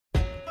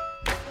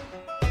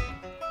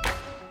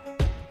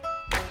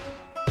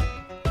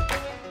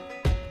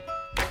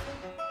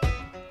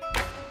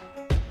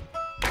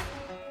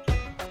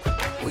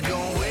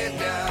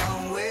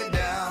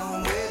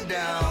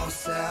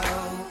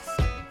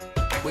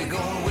we're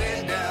going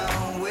way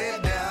down, way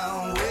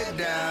down, way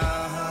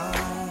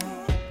down.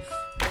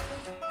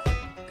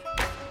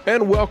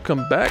 And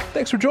welcome back.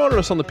 Thanks for joining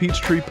us on the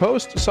Peachtree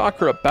Post,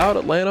 soccer about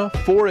Atlanta,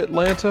 for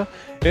Atlanta,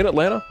 in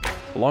Atlanta,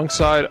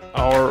 alongside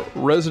our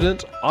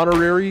resident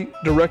honorary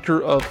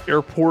director of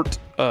airport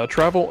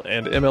travel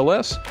and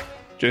MLS,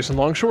 Jason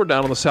Longshore,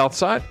 down on the south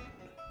side.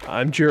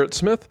 I'm Jarrett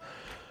Smith,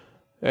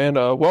 and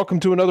welcome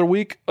to another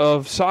week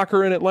of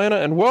soccer in Atlanta,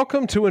 and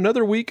welcome to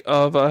another week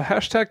of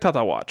hashtag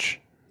Tata Watch.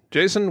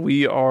 Jason,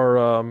 we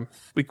are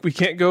we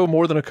can't go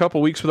more than a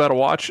couple weeks without a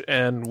watch,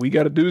 and we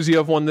got a doozy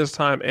of one this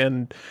time.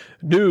 And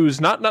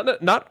news, not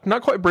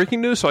quite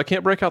breaking news, so I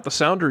can't break out the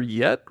sounder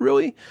yet,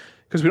 really,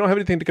 because we don't have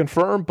anything to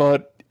confirm.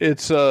 But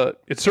it's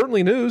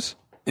certainly news.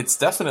 It's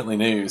definitely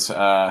news.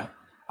 I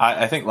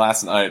think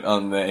last night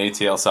on the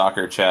ATL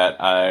Soccer chat,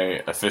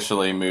 I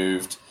officially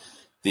moved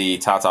the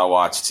Tata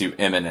Watch to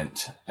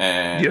imminent.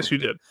 And yes, you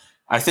did.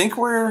 I think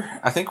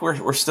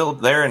we're still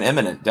there in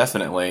imminent.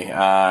 Definitely.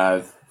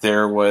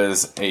 There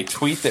was a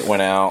tweet that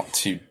went out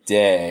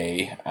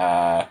today,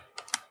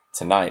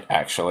 tonight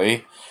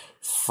actually,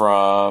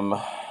 from,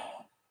 I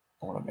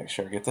want to make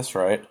sure I get this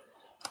right,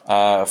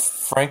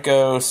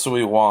 Franco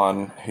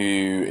Suiwan,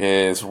 who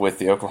is with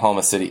the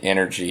Oklahoma City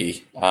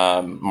Energy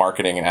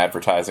marketing and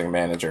advertising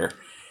manager.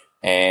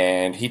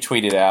 And he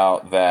tweeted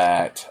out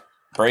that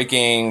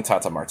breaking,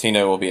 Tata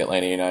Martino will be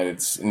Atlanta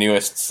United's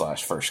newest /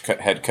 first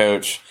head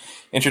coach.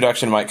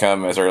 Introduction might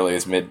come as early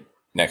as mid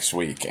next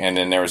week. And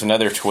then there was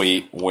another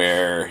tweet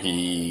where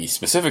he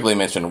specifically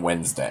mentioned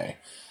Wednesday.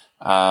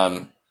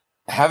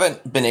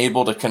 Haven't been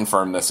able to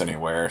confirm this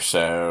anywhere,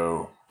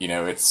 so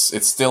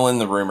it's still in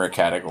the rumor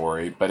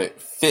category, but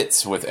it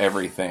fits with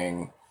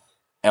everything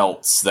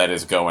else that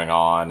is going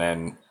on,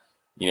 and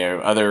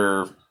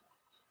other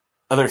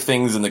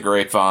things in the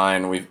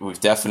grapevine. We've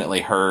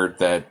definitely heard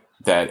that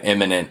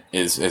imminent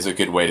is a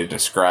good way to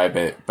describe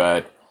it,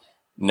 but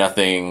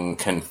nothing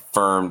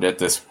confirmed at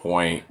this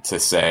point to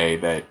say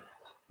that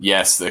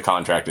yes, the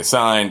contract is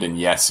signed, and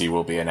yes, he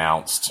will be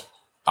announced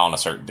on a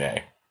certain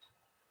day.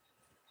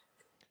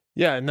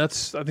 Yeah, and I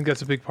think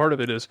that's a big part of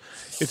it. Is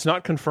it's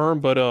not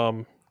confirmed, but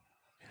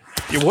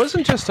it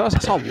wasn't just us. I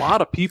saw a lot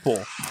of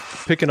people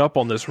picking up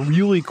on this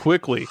really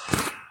quickly,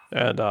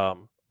 and a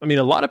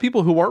lot of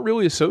people who aren't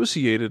really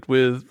associated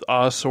with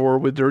us or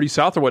with Dirty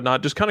South or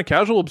whatnot, just kind of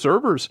casual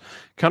observers,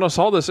 kind of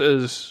saw this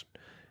as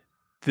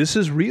this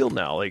is real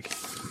now. Like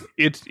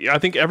I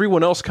think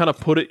everyone else kind of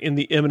put it in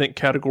the imminent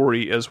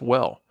category as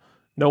well.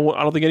 No,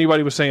 I don't think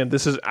anybody was saying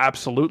this is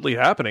absolutely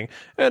happening,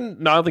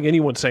 and I don't think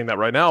anyone's saying that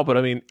right now. But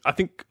I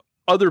think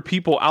other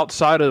people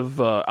outside of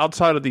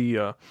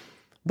the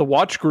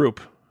watch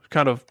group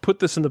kind of put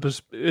this in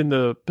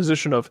the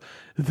position of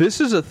this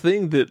is a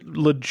thing that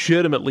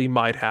legitimately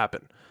might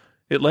happen.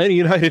 Atlanta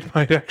United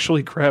might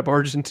actually grab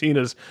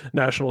Argentina's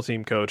national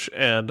team coach,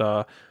 and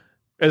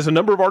as a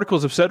number of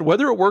articles have said,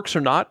 whether it works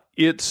or not,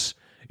 it's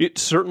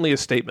certainly a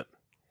statement.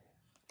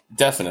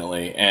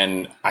 Definitely,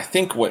 and I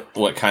think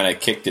what kind of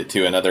kicked it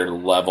to another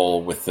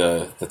level with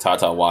the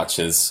Tata Watch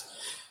is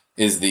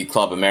the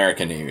Club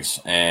America news,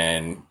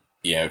 and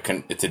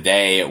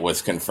today it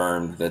was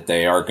confirmed that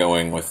they are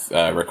going with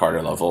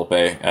Ricardo La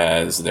Volpe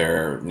as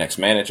their next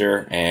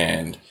manager,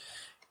 and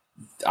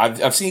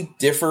I've seen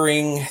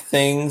differing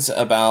things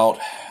about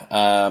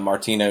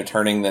Martino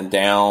turning them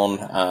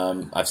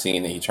down. I've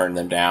seen that he turned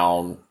them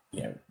down,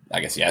 I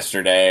guess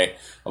yesterday.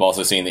 I've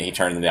also seen that he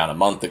turned them down a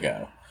month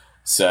ago.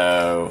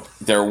 So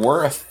there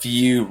were a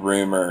few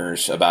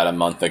rumors about a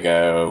month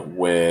ago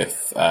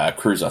with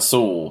Cruz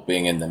Azul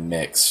being in the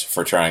mix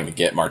for trying to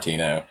get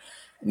Martino.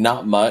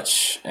 Not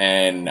much,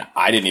 and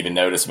I didn't even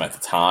notice him at the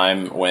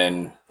time.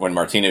 When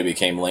Martino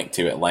became linked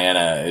to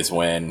Atlanta is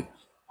when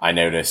I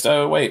noticed,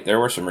 oh, wait, there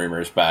were some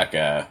rumors back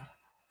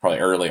probably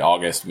early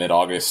August,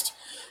 mid-August,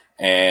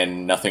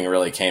 and nothing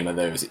really came of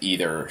those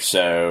either.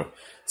 So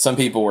some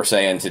people were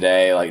saying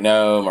today, like,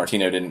 no,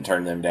 Martino didn't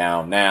turn them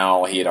down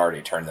now. He had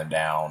already turned them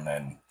down.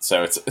 And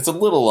so it's a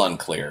little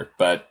unclear.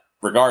 But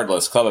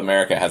regardless, Club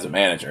America has a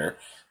manager,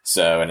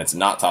 and it's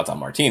not Tata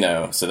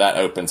Martino. So that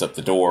opens up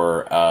the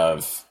door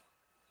of,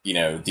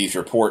 these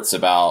reports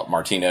about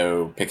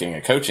Martino picking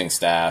a coaching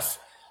staff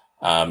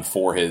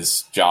for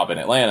his job in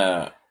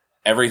Atlanta.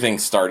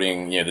 Everything's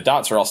starting, the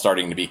dots are all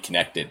starting to be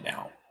connected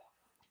now.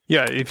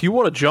 Yeah, if you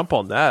want to jump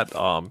on that,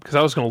 because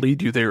I was going to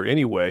lead you there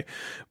anyway,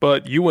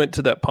 but you went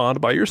to that pond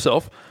by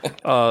yourself.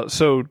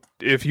 So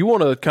if you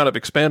want to kind of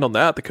expand on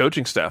that, the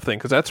coaching staff thing,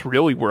 because that's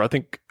really where I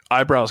think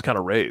eyebrows kind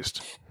of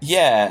raised.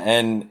 Yeah,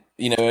 and,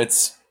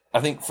 it's, I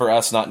think for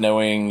us not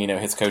knowing,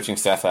 his coaching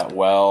staff that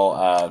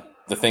well,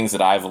 the things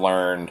that I've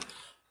learned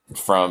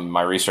from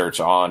my research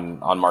on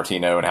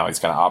Martino and how he's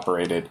kind of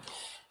operated,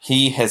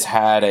 he has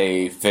had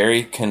a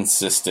very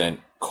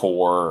consistent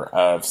core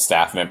of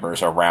staff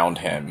members around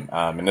him.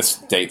 And this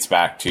dates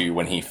back to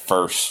when he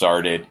first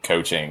started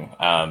coaching,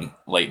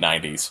 late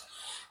 90s.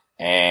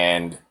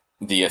 And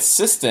the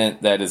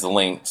assistant that is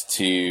linked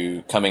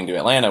to coming to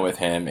Atlanta with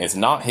him is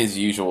not his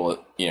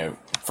usual,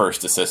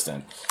 first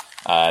assistant.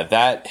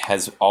 That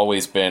has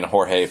always been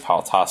Jorge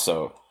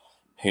Paltaso,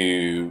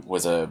 who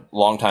was a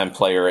longtime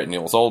player at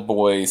Newell's Old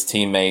Boys,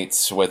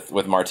 teammates with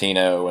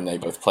Martino when they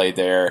both played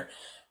there.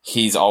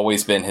 He's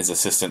always been his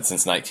assistant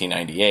since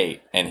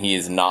 1998, and he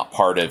is not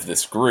part of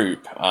this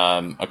group,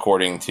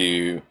 according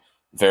to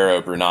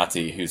Vero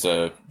Brunati, who's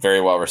a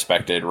very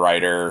well-respected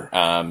writer,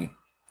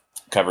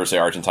 covers the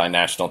Argentine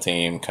national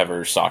team,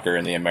 covers soccer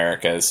in the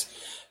Americas.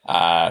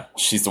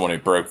 She's the one who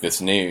broke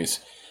this news.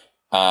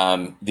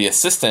 The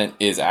assistant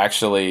is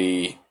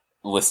actually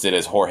listed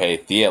as Jorge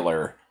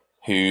Thieler,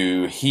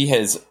 who he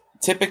has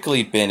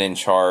typically been in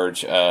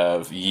charge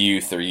of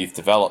youth or youth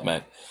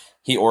development.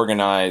 He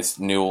organized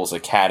Newell's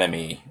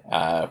Academy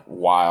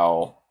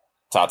while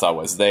Tata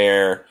was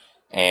there,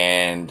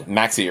 and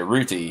Maxi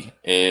Urruti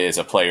is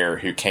a player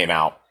who came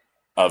out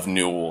of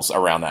Newell's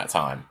around that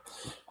time.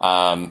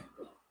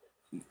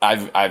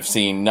 I've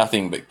seen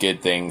nothing but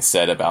good things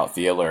said about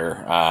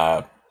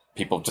Thieler.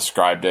 People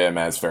described him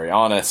as very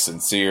honest,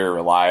 sincere,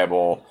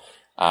 reliable.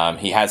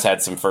 He has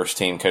had some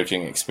first-team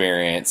coaching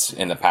experience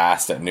in the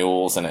past at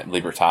Newell's and at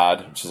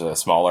Libertad, which is a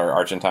smaller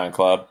Argentine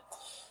club.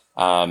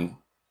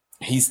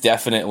 He's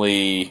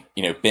definitely,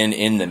 been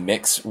in the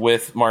mix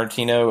with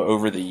Martino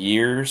over the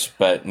years,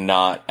 but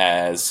not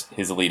as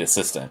his lead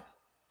assistant.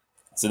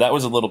 So that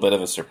was a little bit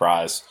of a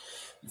surprise.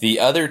 The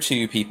other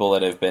two people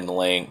that have been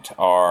linked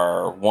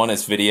are, one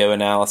is video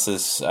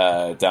analysis,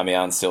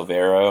 Damian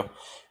Silvero,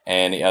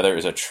 and the other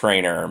is a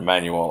trainer,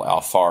 Manuel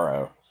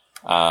Alfaro.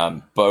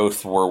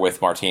 Both were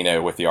with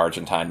Martino with the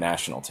Argentine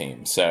national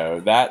team.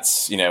 So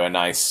that's, a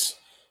nice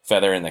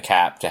feather in the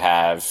cap to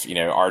have,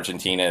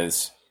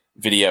 Argentina's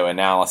video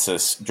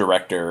analysis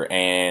director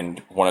and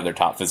one of their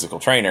top physical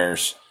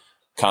trainers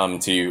come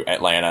to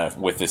Atlanta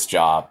with this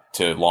job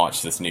to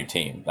launch this new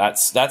team.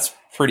 That's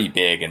pretty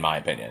big in my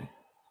opinion.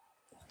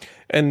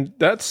 And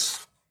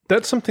that's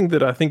something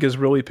that I think is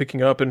really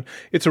picking up, and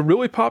it's a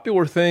really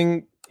popular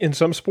thing in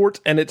some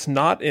sports and it's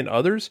not in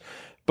others.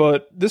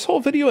 But this whole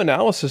video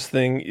analysis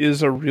thing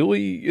is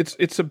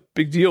it's a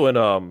big deal.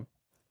 And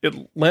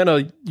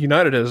Atlanta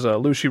United has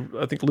Lucy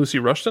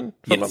Rushton,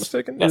 if I'm not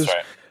mistaken. That's is,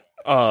 right.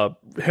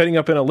 Heading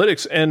up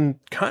analytics and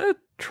kind of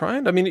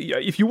trying. I mean,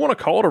 if you want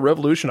to call it a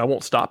revolution, I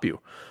won't stop you.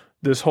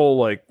 This whole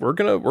we're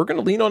gonna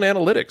lean on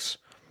analytics,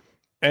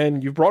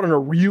 and you've brought in a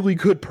really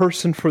good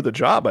person for the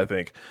job, I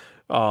think.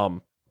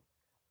 But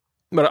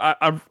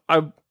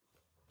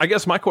I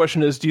guess my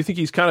question is, do you think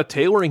he's kind of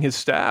tailoring his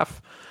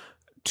staff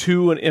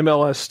to an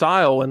MLS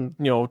style and,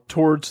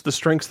 towards the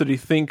strengths that he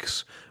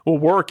thinks will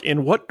work,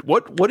 and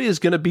what is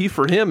going to be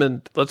for him?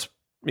 And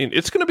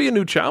it's going to be a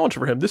new challenge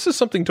for him. This is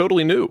something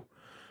totally new.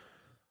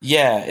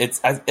 Yeah,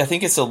 I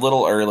think it's a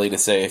little early to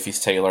say if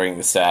he's tailoring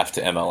the staff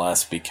to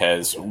MLS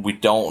because we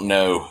don't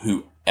know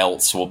who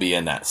else will be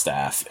in that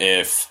staff.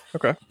 If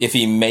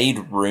he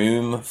made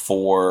room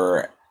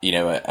for,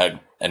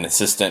 an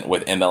assistant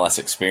with MLS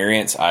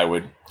experience, I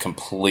would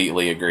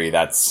completely agree.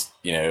 That's,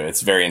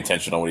 it's very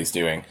intentional what he's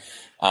doing.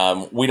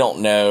 We don't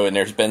know, and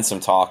there's been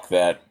some talk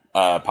that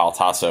Paul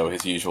Tasso,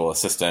 his usual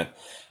assistant,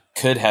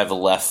 could have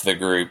left the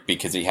group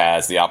because he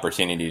has the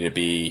opportunity to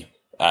be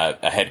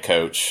a head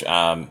coach,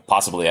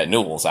 possibly at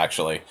Newell's,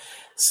 actually.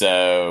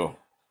 So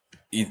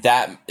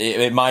that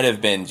it might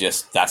have been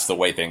just that's the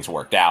way things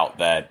worked out,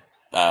 that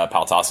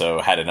Paul Tasso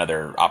had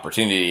another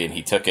opportunity and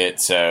he took it.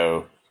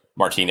 So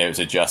Martino's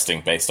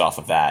adjusting based off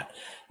of that.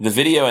 The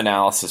video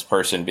analysis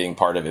person being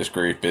part of his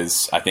group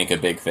is, I think, a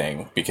big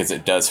thing because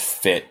it does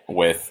fit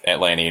with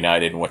Atlanta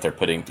United and what they're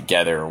putting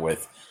together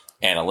with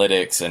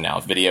analytics and now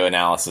video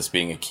analysis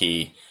being a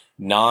key.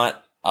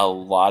 Not a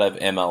lot of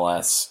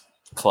MLS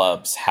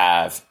clubs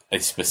have a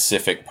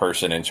specific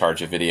person in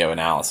charge of video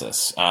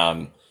analysis.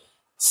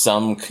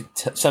 Some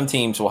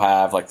teams will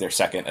have their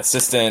second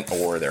assistant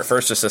or their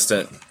first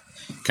assistant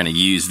kind of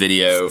use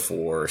video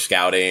for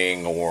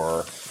scouting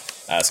or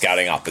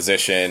scouting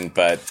opposition,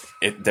 but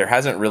there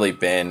hasn't really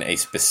been a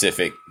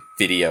specific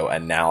video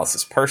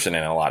analysis person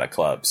in a lot of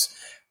clubs.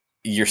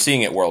 You're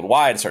seeing it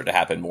worldwide start to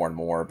happen more and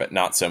more, but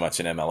not so much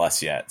in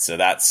MLS yet. So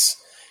that's,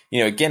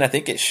 again, I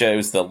think it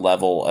shows the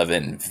level of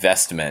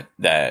investment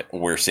that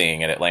we're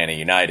seeing at Atlanta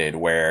United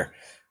where,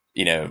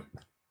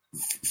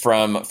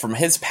 from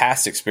his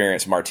past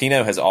experience,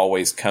 Martino has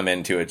always come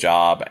into a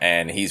job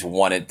and he's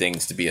wanted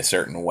things to be a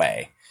certain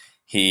way.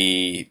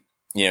 He,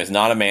 is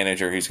not a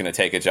manager who's going to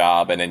take a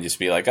job and then just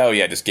be like, oh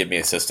yeah, just give me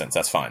assistants.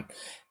 That's fine.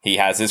 He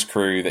has his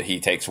crew that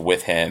he takes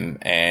with him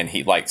and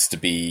he likes to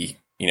be,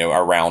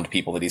 around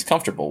people that he's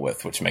comfortable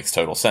with, which makes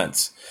total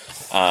sense.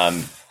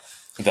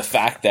 The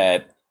fact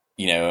that,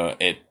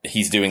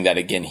 he's doing that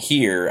again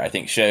here, I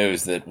think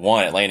shows that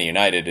one, Atlanta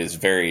United is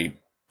very,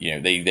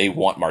 they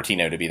want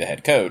Martino to be the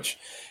head coach,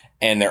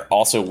 and they're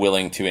also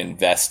willing to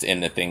invest in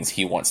the things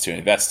he wants to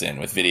invest in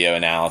with video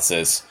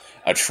analysis,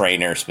 a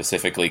trainer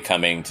specifically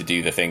coming to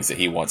do the things that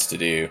he wants to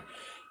do.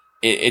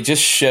 It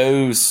just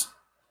shows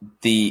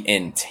the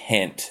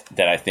intent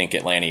that I think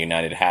Atlanta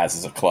United has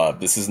as a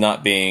club. This is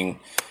not being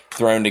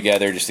thrown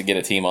together just to get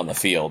a team on the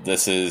field.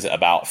 This is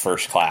about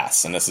first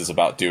class, and this is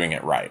about doing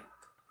it right.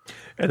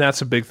 And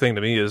that's a big thing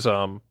to me is,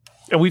 and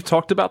we've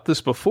talked about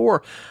this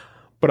before,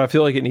 but I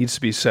feel like it needs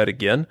to be said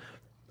again.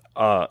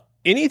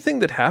 Anything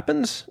that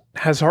happens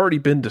has already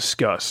been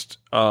discussed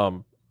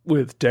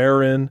with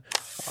Darren,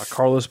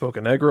 Carlos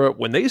Bocanegra.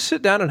 When they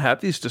sit down and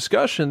have these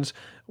discussions,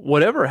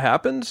 whatever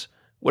happens,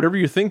 whatever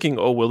you're thinking,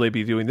 oh, will they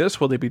be doing this?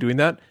 Will they be doing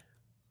that?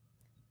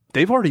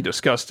 They've already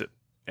discussed it,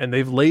 and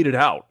they've laid it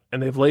out,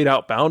 and they've laid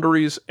out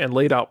boundaries and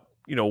laid out,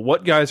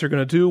 what guys are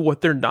going to do,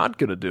 what they're not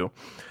going to do.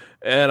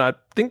 And I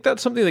think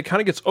that's something that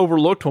kind of gets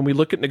overlooked when we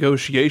look at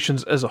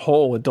negotiations as a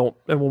whole and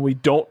when we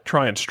don't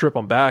try and strip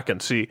them back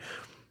and see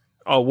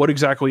what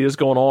exactly is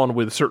going on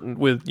with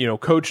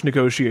coach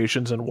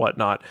negotiations and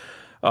whatnot.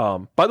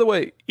 By the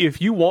way,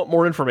 if you want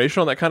more information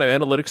on that kind of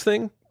analytics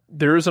thing,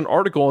 there is an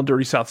article on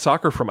Dirty South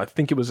Soccer from, I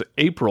think it was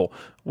April,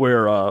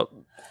 where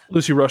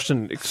Lucy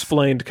Rushton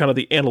explained kind of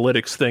the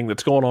analytics thing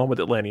that's going on with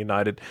Atlanta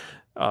United.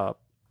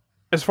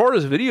 As far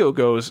as video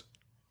goes,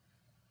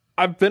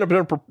 I've been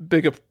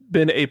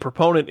a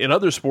proponent in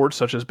other sports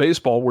such as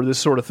baseball, where this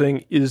sort of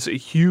thing is a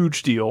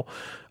huge deal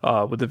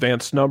with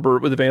advanced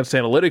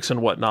analytics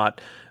and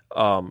whatnot.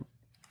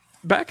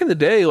 Back in the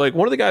day, like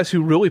one of the guys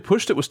who really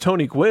pushed it was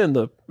Tony Gwynn,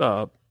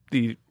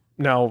 the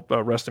now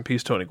rest in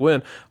peace Tony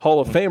Gwynn, Hall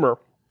of Famer,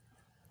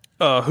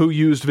 who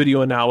used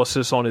video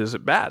analysis on his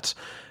at-bats.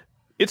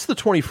 It's the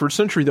 21st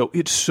century, though.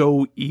 It's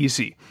so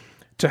easy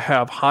to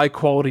have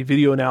high-quality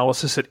video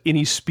analysis at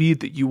any speed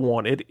that you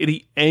want, at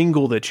any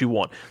angle that you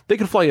want. They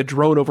can fly a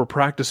drone over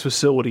practice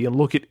facility and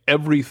look at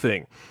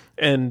everything.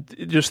 And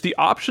just the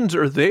options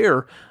are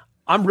there.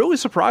 I'm really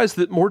surprised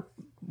that more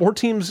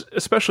teams,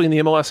 especially in the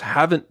MLS,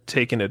 haven't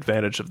taken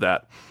advantage of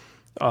that.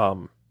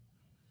 I'm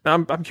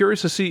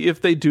curious to see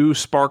if they do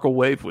spark a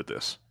wave with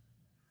this.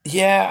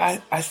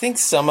 Yeah, I think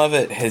some of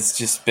it has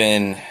just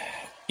been,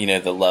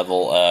 the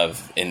level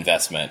of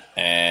investment.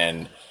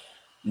 And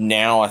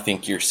now I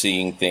think you're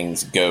seeing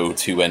things go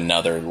to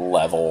another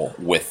level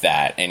with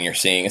that. And you're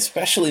seeing,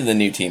 especially the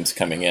new teams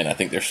coming in, I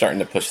think they're starting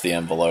to push the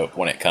envelope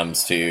when it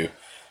comes to,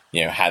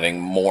 having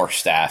more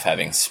staff,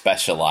 having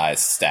specialized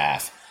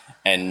staff,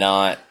 and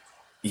not,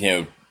 I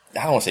don't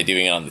want to say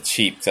doing it on the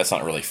cheap, because that's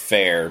not really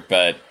fair,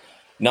 but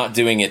not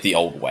doing it the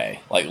old way,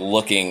 like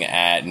looking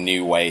at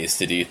new ways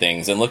to do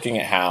things and looking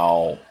at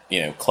how,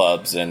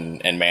 clubs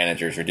and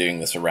managers are doing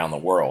this around the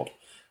world.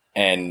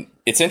 And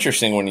it's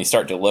interesting when you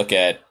start to look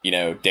at,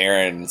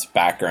 Darren's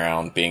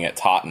background being at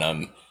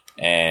Tottenham,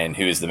 and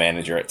who is the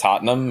manager at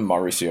Tottenham?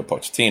 Mauricio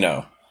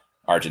Pochettino,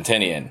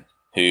 Argentinian,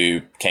 who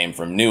came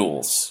from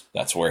Newell's.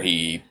 That's where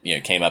he,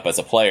 came up as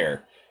a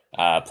player,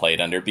 played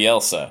under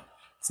Bielsa.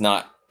 It's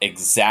not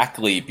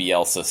exactly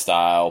Bielsa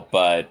style,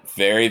 but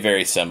very,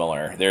 very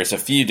similar. There's a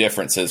few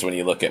differences when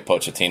you look at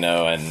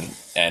Pochettino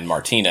and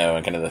Martino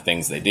and kind of the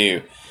things they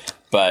do.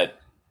 But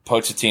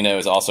Pochettino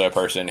is also a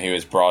person who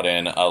has brought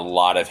in a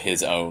lot of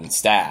his own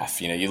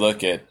staff. You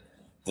look at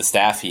the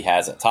staff he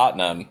has at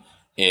Tottenham,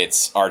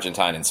 it's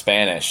Argentine and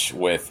Spanish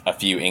with a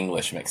few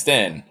English mixed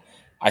in.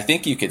 I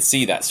think you could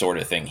see that sort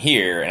of thing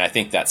here, and I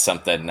think that's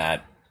something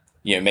that,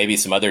 maybe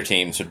some other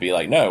teams would be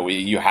like, no,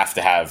 you have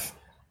to have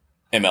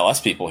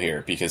MLS people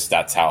here because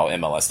that's how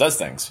MLS does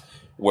things.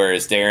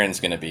 Whereas Darren's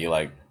going to be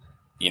like,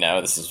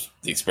 this is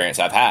the experience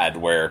I've had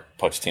where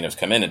Pochettino's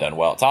come in and done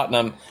well at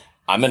Tottenham.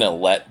 I'm going to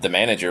let the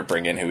manager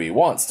bring in who he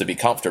wants to be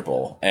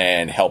comfortable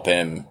and help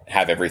him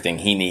have everything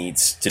he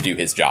needs to do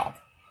his job.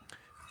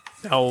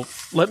 Now,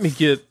 let me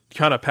get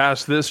kind of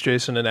past this,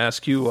 Jason, and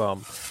ask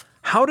you,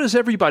 how does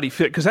everybody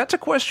fit? Because that's a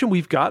question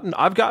we've gotten.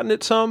 I've gotten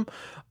it some.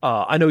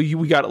 I know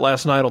we got it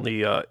last night on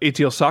the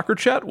ATL Soccer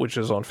Chat, which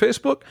is on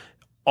Facebook.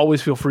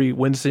 Always feel free,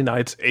 Wednesday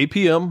nights, 8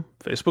 p.m.,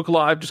 Facebook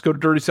Live. Just go to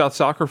Dirty South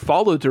Soccer,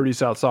 follow Dirty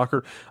South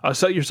Soccer,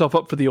 set yourself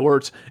up for the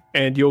alerts,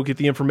 and you'll get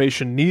the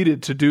information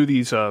needed to do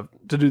these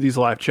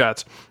live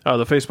chats.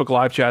 The Facebook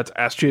Live chats,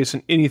 ask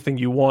Jason anything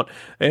you want,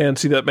 and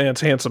see that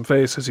man's handsome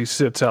face as he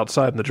sits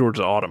outside in the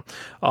Georgia autumn.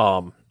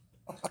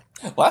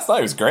 Last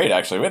night was great,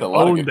 actually. We had a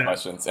lot of good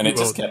questions, and it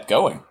just kept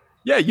going.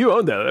 Yeah, you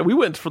owned that. We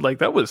went for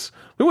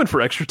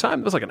extra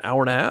time. It was like an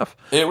hour and a half.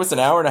 It was an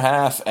hour and a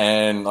half,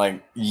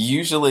 and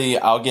usually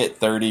I'll get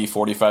 30,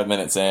 45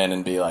 minutes in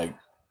and be like,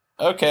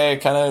 okay,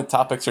 kind of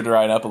topics are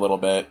drying up a little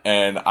bit.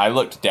 And I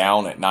looked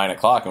down at 9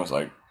 o'clock and was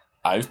like,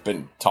 I've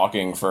been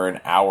talking for an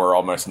hour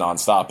almost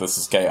nonstop. This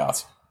is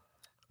chaos.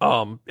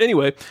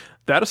 Anyway,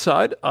 that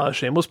aside,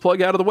 shameless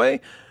plug out of the way.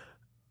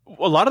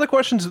 A lot of the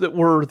questions that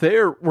were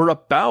there were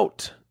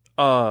about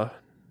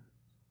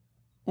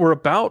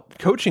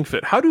coaching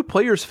fit. How do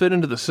players fit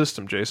into the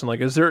system, Jason?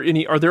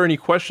 Are there any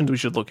questions we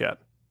should look at?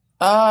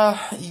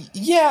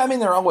 Yeah,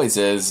 there always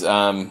is.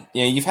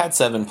 You've had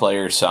 7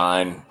 players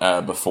sign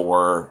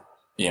before,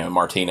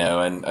 Martino,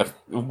 and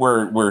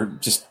we're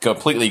just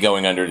completely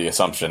going under the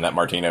assumption that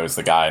Martino is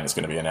the guy and it's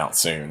going to be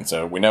announced soon.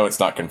 So we know it's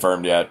not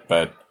confirmed yet,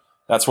 but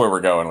that's where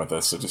we're going with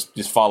this. So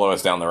just follow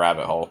us down the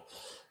rabbit hole.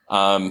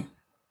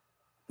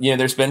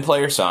 There's been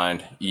players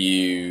signed.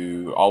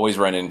 You always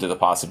run into the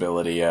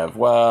possibility of,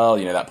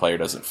 that player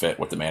doesn't fit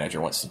what the manager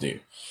wants to do.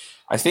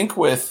 I think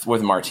with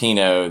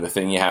Martino, the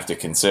thing you have to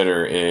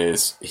consider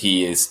is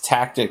he is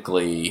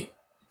tactically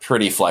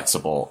pretty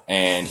flexible,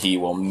 and he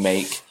will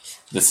make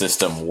the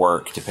system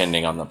work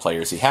depending on the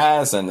players he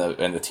has and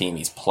the team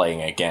he's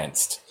playing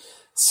against.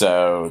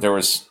 So there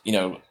was,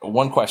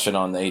 one question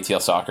on the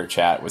ATL Soccer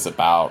chat was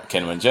about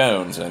Kenwyne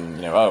Jones and,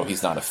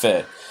 he's not a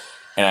fit.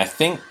 And I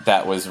think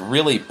that was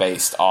really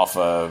based off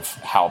of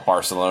how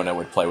Barcelona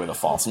would play with a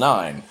false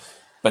nine.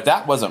 But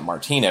that wasn't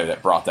Martino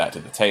that brought that to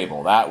the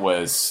table. That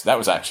was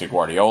actually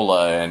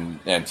Guardiola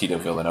and Tito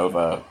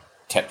Villanova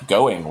kept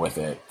going with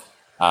it.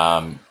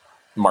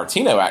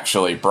 Martino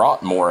actually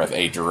brought more of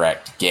a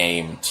direct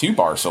game to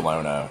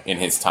Barcelona in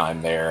his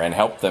time there and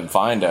helped them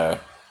find a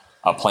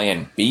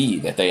plan B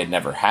that they had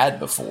never had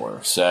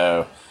before.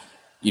 So,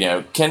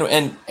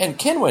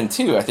 Kenwyne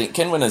too. I think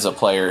Kenwyne is a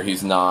player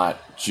who's not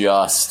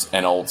just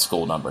an old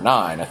school number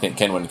 9. I think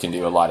Kenwyne can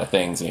do a lot of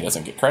things and he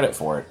doesn't get credit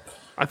for it.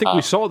 I think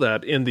we saw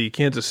that in the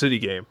Kansas City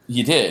game.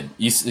 You did.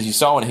 You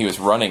saw when he was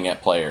running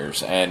at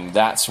players, and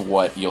that's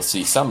what you'll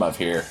see some of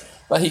here.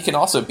 But he can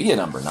also be a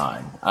number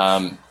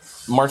 9.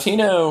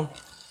 Martino,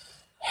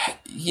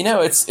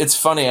 it's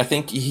funny. I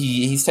think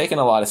he's taken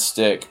a lot of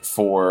stick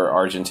for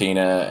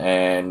Argentina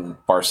and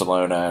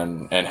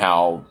Barcelona and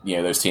how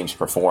those teams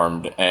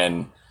performed,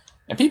 and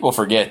people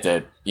forget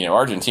that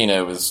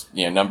Argentina was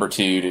number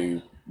 2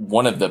 to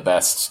one of the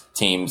best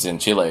teams in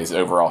Chile's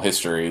overall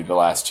history the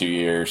last 2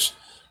 years.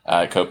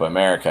 Copa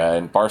America,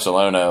 and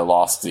Barcelona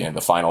lost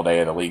the final day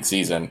of the league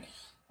season.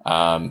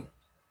 And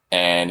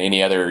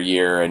any other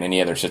year in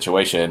any other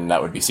situation,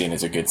 that would be seen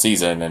as a good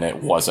season, and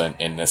it wasn't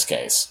in this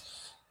case.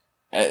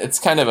 It's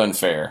kind of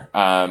unfair.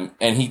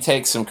 And he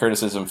takes some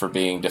criticism for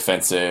being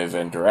defensive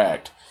and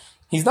direct.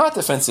 He's not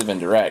defensive and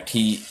direct.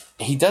 He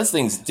does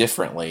things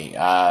differently.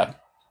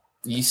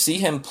 You see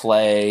him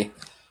play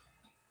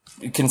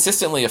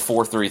consistently a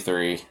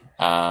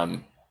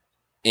 4-3-3.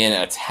 In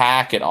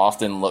attack, it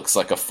often looks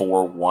like a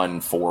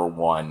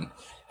 4-1-4-1.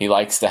 He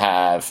likes to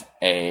have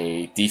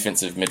a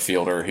defensive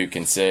midfielder who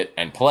can sit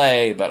and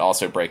play, but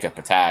also break up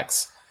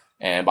attacks.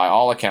 And by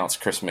all accounts,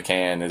 Chris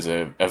McCann is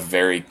a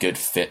very good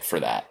fit for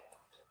that.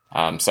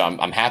 So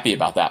I'm happy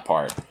about that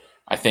part.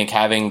 I think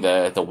having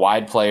the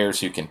wide players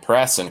who can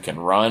press and can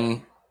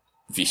run,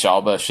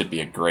 Villalba should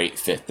be a great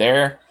fit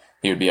there.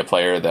 He would be a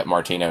player that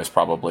Martino is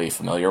probably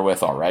familiar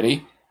with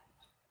already.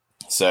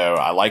 So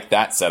I like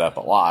that setup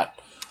a lot.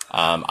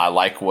 I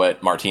like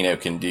what Martino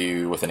can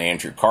do with an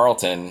Andrew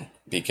Carleton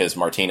because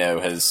Martino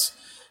has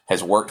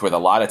worked with a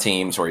lot of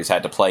teams where he's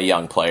had to play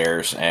young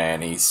players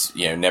and he's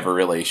never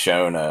really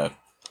shown an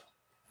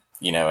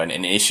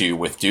issue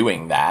with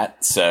doing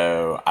that.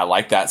 So I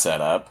like that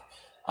setup.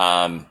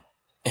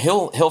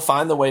 He'll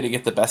find the way to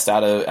get the best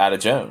out of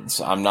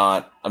Jones. I'm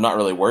not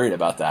really worried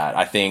about that.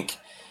 I think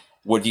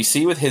what you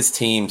see with his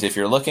teams, if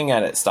you're looking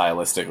at it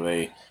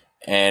stylistically.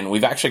 And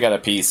we've actually got a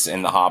piece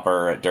in the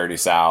hopper at Dirty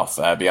South.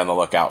 Be on the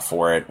lookout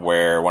for it,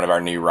 where one of our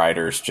new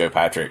writers, Joe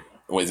Patrick,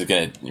 was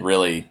going to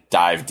really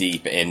dive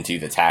deep into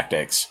the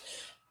tactics.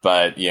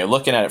 But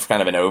looking at it from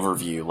kind of an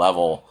overview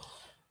level,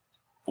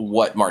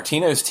 what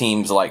Martino's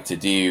teams like to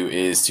do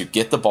is to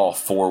get the ball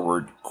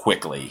forward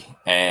quickly,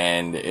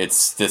 and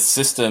it's this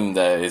system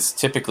that is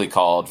typically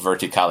called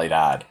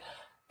verticalidad.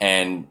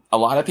 And a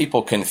lot of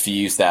people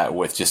confuse that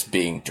with just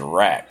being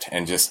direct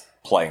and just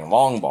playing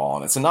long ball,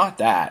 and it's not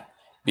that.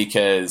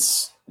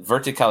 Because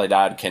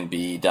verticalidad can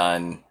be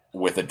done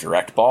with a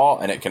direct ball,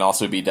 and it can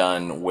also be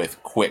done with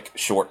quick,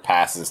 short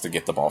passes to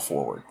get the ball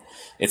forward.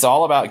 It's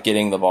all about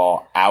getting the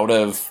ball out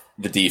of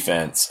the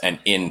defense and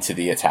into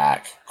the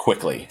attack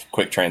quickly,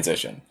 quick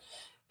transition.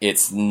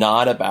 It's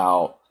not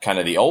about kind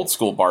of the old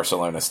school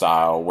Barcelona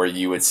style where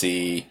you would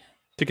see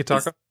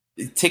tiki-taka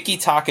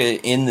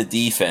in the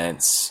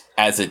defense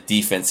as a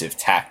defensive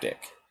tactic.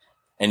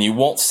 And you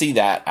won't see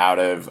that out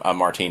of a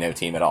Martino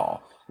team at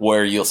all.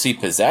 Where you'll see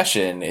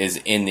possession is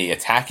in the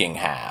attacking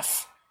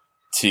half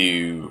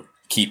to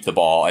keep the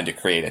ball and to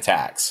create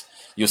attacks.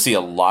 You'll see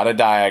a lot of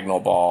diagonal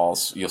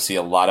balls. You'll see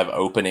a lot of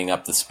opening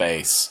up the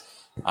space.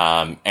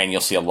 And you'll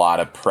see a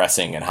lot of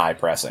pressing and high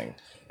pressing.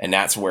 And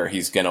that's where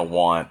he's going to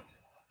want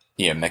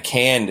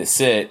McCann to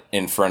sit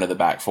in front of the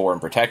back four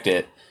and protect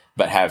it,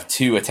 but have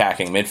 2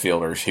 attacking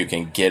midfielders who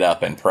can get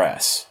up and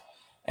press.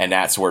 And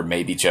that's where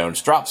maybe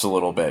Jones drops a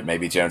little bit.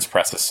 Maybe Jones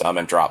presses some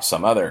and drops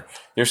some other.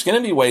 There's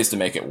going to be ways to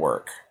make it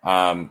work.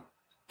 And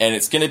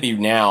it's going to be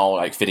now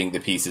like fitting the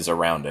pieces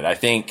around it. I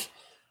think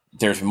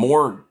there's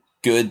more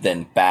good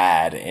than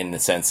bad in the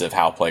sense of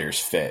how players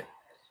fit.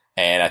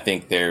 And I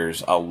think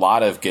there's a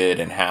lot of good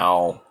in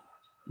how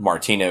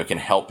Martino can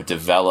help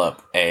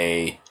develop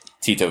a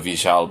Tito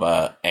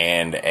Villalba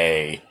and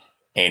a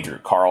Andrew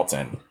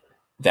Carleton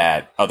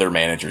that other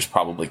managers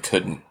probably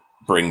couldn't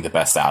bring the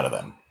best out of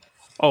them.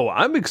 Oh,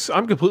 I'm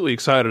completely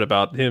excited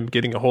about him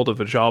getting a hold of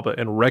Villalba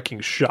and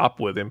wrecking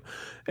shop with him,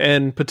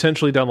 and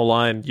potentially down the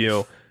line,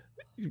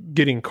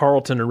 getting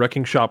Carleton and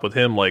wrecking shop with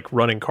him, like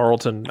running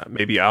Carleton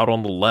maybe out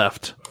on the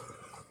left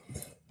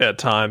at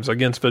times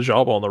against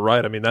Villalba on the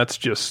right. I mean, that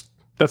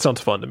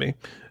sounds fun to me.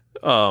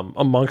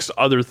 Amongst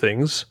other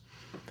things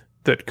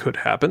that could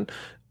happen,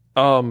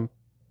 I'm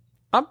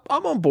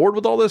on board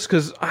with all this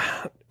because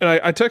And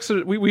I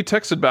texted, we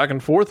texted back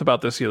and forth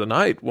about this the other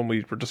night when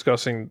we were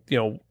discussing,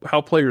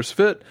 how players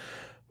fit.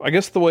 I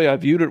guess the way I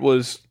viewed it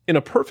was, in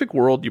a perfect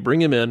world, you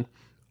bring him in,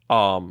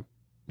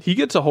 he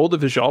gets a hold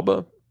of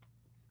Villalba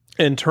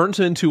and turns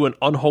into an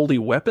unholy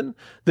weapon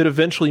that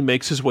eventually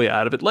makes his way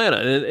out of Atlanta.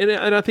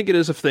 And I think it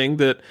is a thing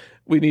that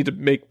we need to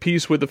make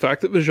peace with the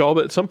fact that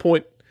Villalba, at some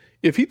point,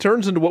 if he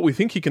turns into what we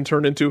think he can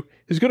turn into,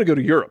 he's going to go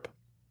to Europe.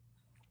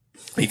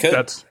 He could.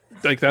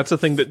 That's a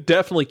thing that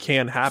definitely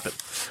can happen.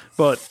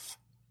 But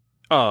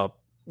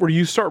where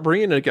you start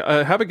bringing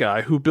have a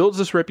guy who builds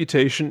this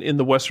reputation in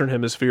the Western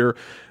Hemisphere,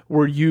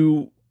 where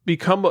you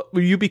become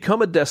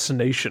a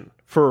destination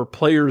for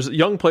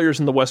young players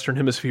in the Western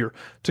Hemisphere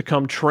to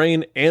come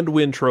train and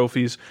win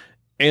trophies,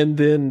 and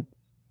then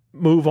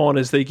move on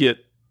as they get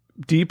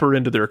deeper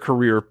into their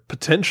career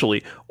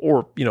potentially,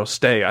 or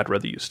stay. I'd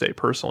rather you stay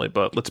personally,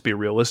 but let's be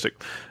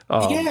realistic.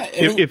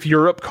 If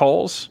Europe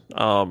calls,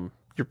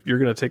 you're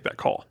going to take that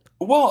call.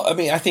 Well, I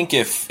mean, I think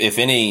if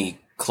any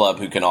club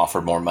who can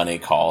offer more money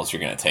calls, you're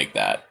going to take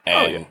that.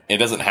 And it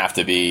doesn't have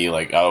to be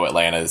like,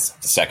 Atlanta's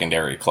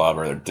secondary club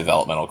or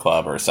developmental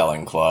club or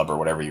selling club or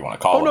whatever you want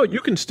to call it. Oh, no, you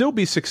can still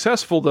be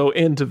successful, though,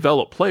 and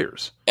develop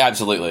players.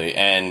 Absolutely.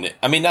 And,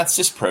 I mean, that's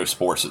just pro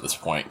sports at this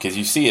point, because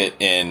you see it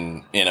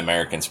in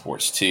American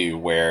sports, too,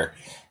 where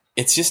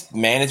it's just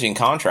managing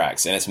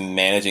contracts and it's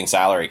managing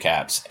salary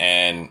caps.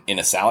 And in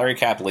a salary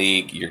cap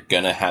league, you're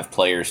going to have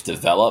players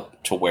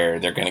develop to where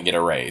they're going to get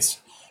a raise.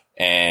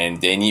 And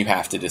then you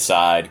have to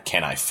decide,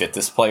 can I fit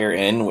this player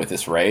in with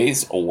this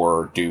raise,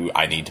 or do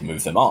I need to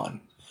move them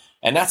on?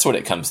 And that's what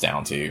it comes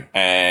down to.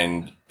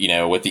 And,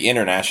 with the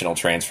international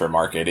transfer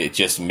market, it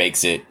just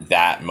makes it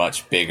that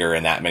much bigger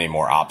and that many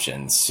more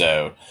options.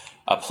 So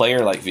a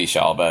player like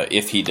Villalba,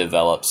 if he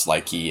develops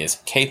like he is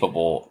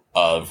capable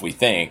of, we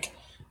think,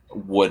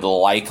 would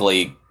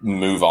likely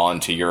move on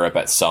to Europe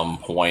at some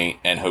point,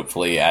 and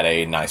hopefully at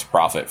a nice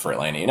profit for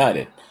Atlanta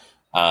United.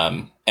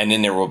 And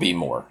then there will be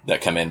more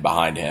that come in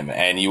behind him,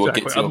 and you will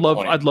get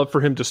to I'd love for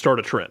him to start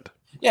a trend.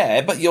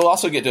 Yeah, but you'll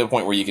also get to a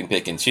point where you can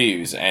pick and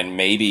choose, and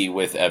maybe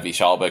with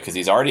Villalba, because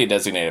he's already a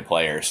designated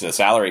player, so the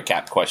salary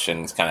cap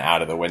question is kind of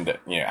out of the window,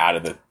 out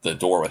of the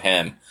door with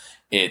him.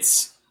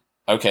 It's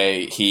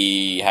okay.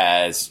 He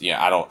has,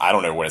 I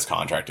don't know what his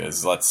contract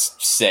is. Let's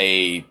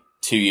say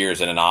 2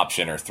 years and an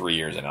option, or 3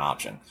 years and an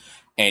option,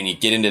 and you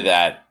get into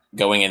that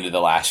going into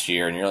the last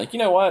year, and you're like, you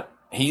know what?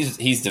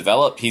 He's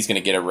developed. He's going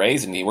to get a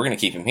raise, and we're going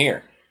to keep him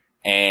here.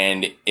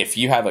 And if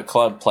you have a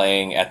club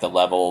playing at the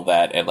level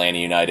that Atlanta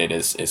United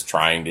is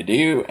trying to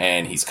do,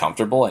 and he's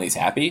comfortable and he's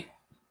happy,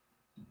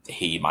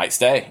 he might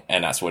stay.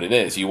 And that's what it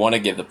is. You want to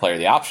give the player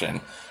the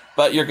option,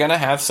 but you're going to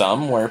have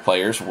some where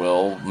players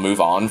will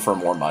move on for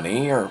more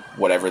money or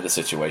whatever the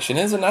situation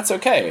is. And that's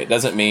okay. It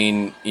doesn't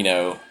mean,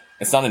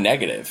 it's not a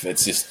negative.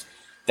 It's just,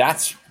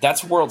 that's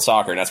world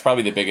soccer. And that's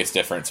probably the biggest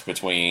difference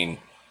between,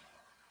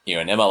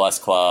 an MLS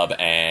club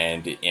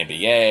and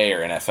NBA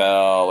or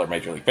NFL or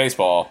Major League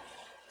Baseball,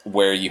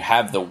 where you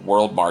have the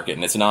world market,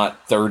 and it's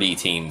not 30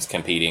 teams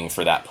competing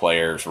for that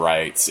player's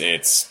rights.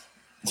 It's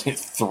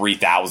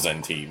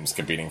 3,000 teams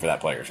competing for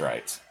that player's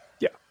rights.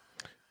 Yeah,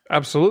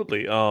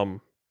 absolutely. And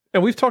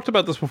we've talked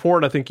about this before,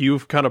 and I think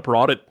you've kind of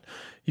brought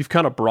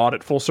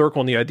it full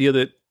circle in the idea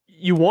that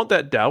you want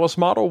that Dallas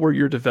model where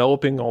you're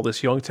developing all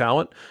this young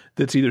talent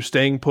that's either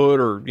staying put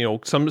or,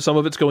 some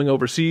of it's going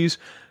overseas.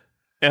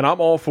 And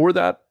I'm all for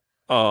that.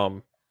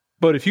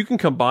 But if you can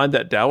combine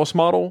that Dallas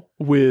model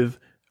with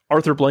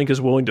Arthur Blank is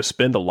willing to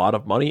spend a lot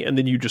of money, and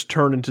then you just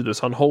turn into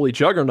this unholy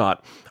juggernaut,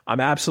 I'm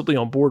absolutely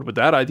on board with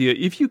that idea.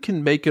 If you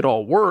can make it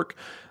all work,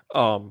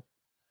 my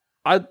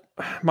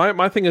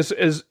thing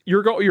is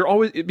you're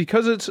always,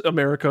 because it's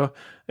America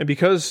and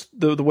because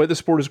the way the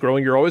sport is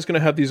growing, you're always going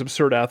to have these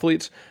absurd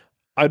athletes.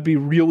 I'd be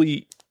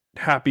really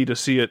happy to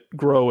see it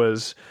grow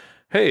as,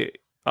 hey,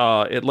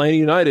 Atlanta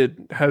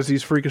United has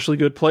these freakishly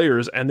good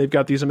players, and they've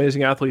got these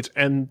amazing athletes,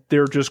 and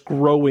they're just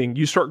growing.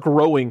 You start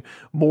growing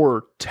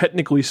more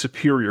technically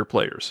superior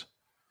players,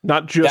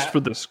 not just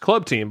for this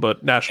club team,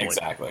 but nationally.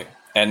 Exactly.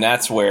 And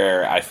that's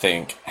where I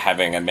think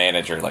having a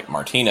manager like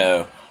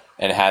Martino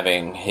and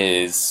having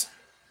his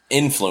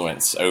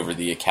influence over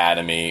the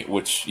academy,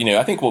 which,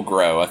 I think will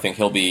grow. I think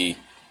he'll be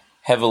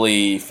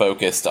heavily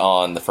focused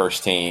on the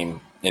first team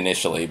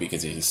initially,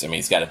 because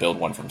he's got to build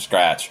one from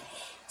scratch.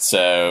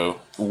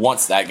 So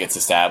once that gets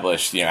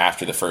established,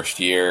 after the first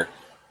year,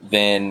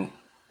 then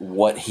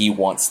what he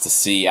wants to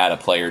see out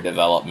of player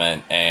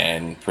development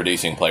and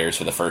producing players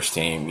for the first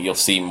team, you'll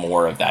see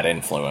more of that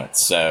influence.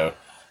 So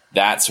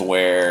that's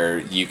where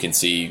you can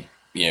see,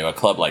 a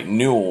club like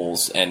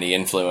Newell's and the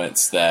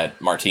influence that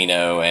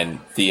Martino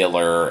and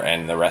Thieler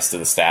and the rest of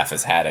the staff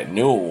has had at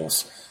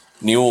Newell's.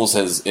 Newell's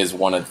is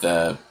one of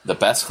the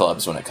best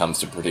clubs when it comes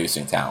to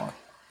producing talent.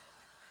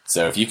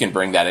 So if you can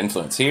bring that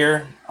influence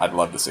here, I'd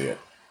love to see it.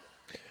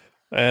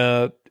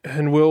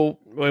 And we'll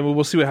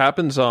see what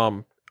happens.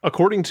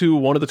 According to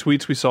one of the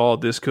tweets we saw,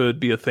 this could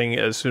be a thing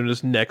as soon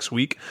as next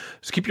week.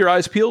 Just keep your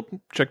eyes peeled.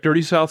 Check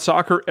Dirty South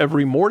Soccer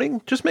every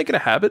morning. Just make it a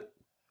habit.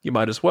 You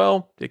might as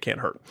well. It can't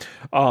hurt.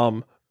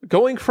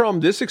 going from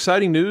this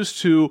exciting news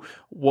to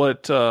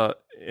what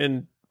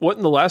in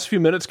the last few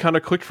minutes kind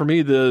of clicked for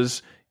me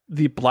is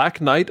the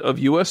Black Knight of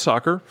U.S.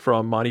 soccer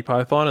from Monty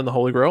Python and the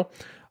Holy Grail,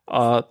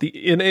 the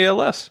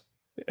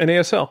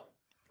NASL.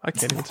 I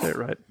can't even say it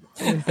right.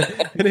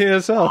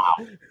 NASL.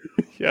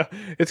 Yeah,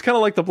 it's kind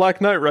of like the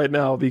Black Knight right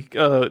now.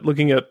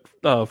 Looking at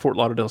Fort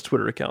Lauderdale's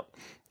Twitter account.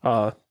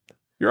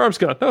 Your arm's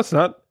gone. No, it's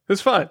not.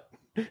 It's fine.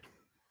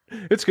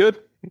 It's good.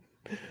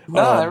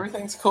 No,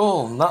 everything's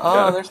cool.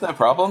 There's no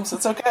problems.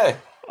 It's okay.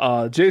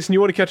 Jason, you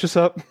want to catch us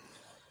up?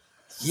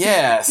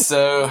 Yeah,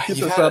 so Get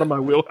this out of my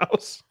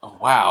wheelhouse.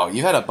 Wow,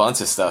 you've had a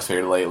bunch of stuff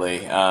here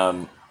lately.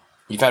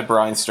 You've had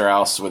Brian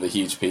Strauss with a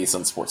huge piece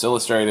on Sports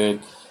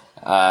Illustrated.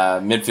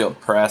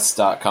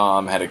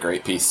 Midfieldpress.com had a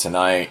great piece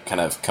tonight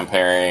kind of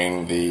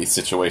comparing the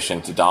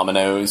situation to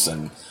dominoes,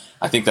 and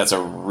I think that's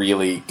a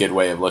really good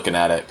way of looking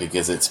at it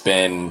because it's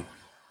been,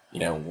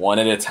 one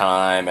at a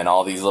time, and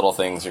all these little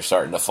things are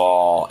starting to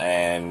fall,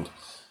 and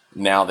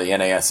now the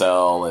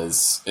NASL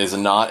is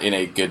not in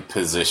a good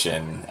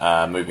position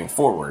moving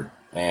forward.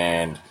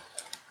 And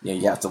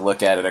you have to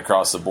look at it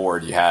across the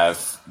board. You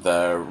have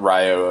the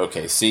Rio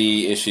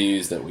OKC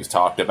issues that we've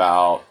talked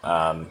about.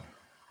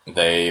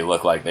 They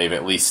look like they've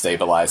at least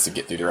stabilized to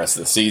get through the rest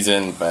of the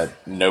season, but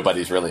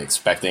nobody's really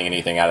expecting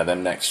anything out of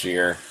them next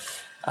year.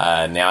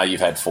 Now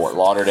you've had Fort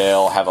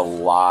Lauderdale have a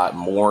lot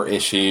more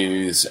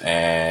issues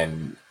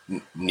and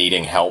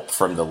needing help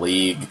from the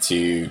league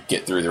to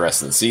get through the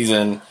rest of the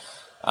season.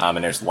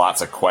 And there's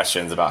lots of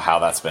questions about how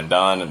that's been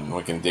done, and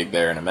we can dig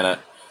there in a minute.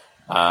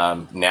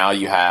 Now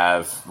you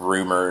have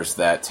rumors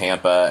that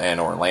Tampa and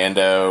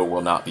Orlando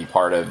will not be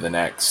part of the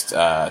next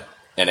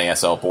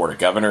NASL Board of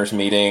Governors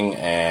meeting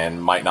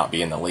and might not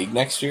be in the league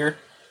next year.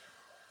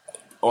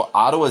 Well,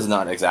 Ottawa's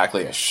not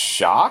exactly a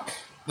shock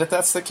that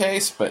that's the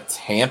case, but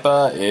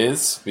Tampa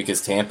is,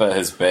 because Tampa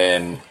has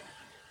been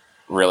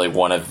really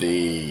one of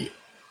the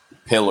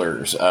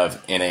pillars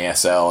of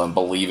NASL and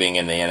believing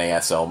in the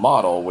NASL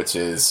model, which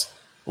is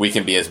we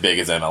can be as big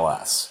as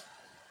MLS.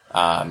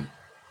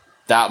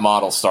 That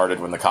model started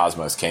when the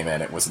Cosmos came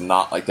in. It was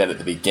not like that at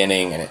the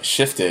beginning, and it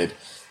shifted.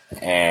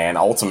 And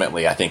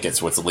ultimately, I think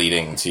it's what's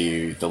leading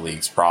to the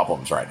league's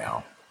problems right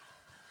now.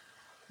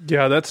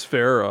 Yeah, that's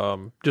fair.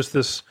 Just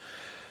this,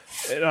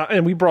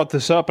 and we brought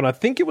this up, and I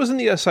think it was in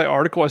the SI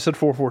article. I said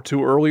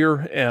 442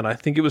 earlier, and I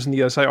think it was in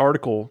the SI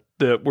article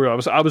where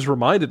I was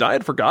reminded. I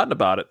had forgotten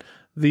about it.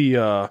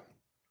 The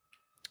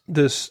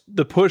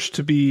push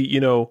to be,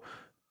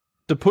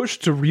 the push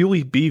to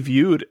really be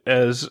viewed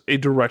as a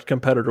direct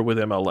competitor with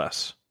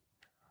MLS.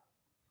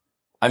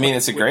 I mean,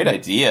 it's a great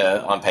idea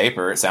on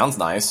paper. It sounds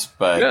nice,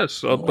 but yes,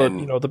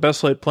 but the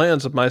best laid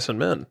plans of mice and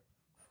men.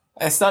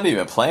 It's not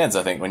even plans.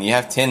 I think when you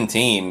have 10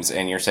 teams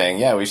and you're saying,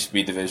 yeah, we should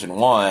be Division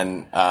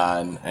 1,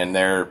 and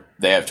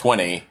they have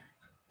 20,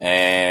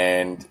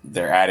 and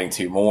they're adding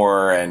 2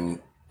 more,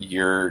 and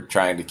you're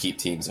trying to keep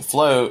teams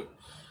afloat.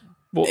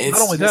 Well,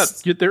 not only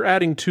that, they're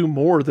adding 2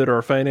 more that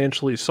are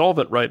financially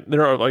solvent, right? They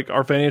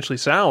are financially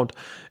sound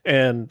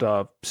and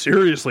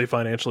seriously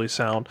financially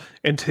sound,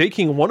 and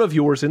taking one of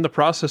yours in the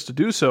process to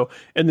do so,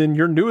 and then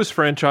your newest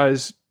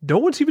franchise, no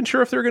one's even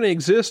sure if they're going to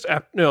exist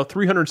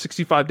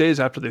 365 days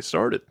after they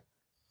started.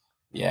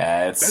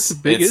 Yeah, that's a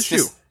big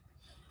issue.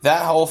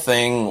 That whole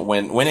thing,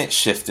 when it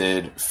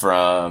shifted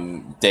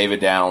from David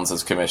Downs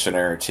as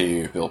commissioner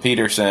to Bill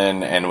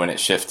Peterson, and when it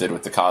shifted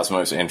with the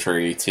Cosmos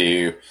entry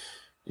to,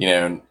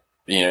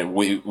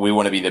 we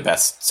want to be the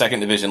best second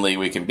division league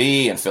we can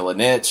be and fill a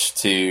niche,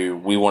 to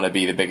we want to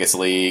be the biggest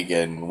league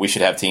and we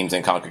should have teams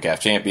in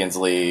CONCACAF Champions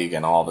League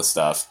and all this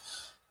stuff.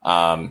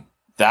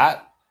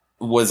 That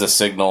was a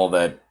signal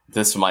that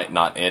this might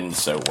not end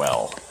so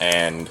well.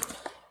 And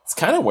it's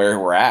kind of where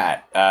we're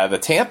at. The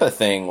Tampa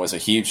thing was a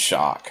huge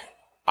shock.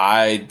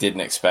 I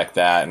didn't expect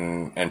that.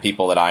 And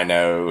people that I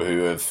know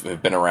who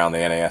have been around the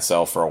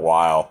NASL for a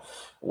while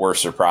were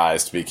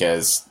surprised,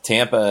 because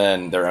Tampa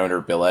and their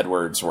owner, Bill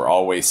Edwards, were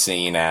always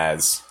seen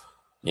as,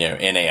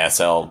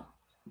 NASL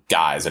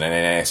guys and an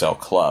NASL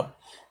club.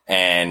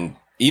 And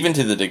even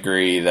to the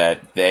degree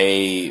that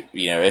they,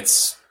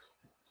 it's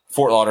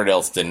Fort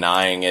Lauderdale's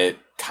denying it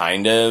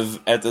kind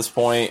of at this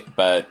point,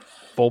 but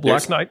full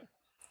Black Knight.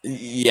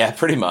 Yeah,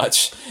 pretty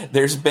much.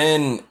 There's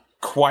been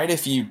quite a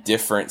few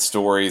different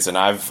stories, and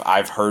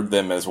I've heard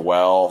them as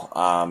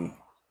well,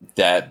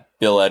 that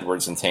Bill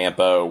Edwards and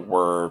Tampa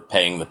were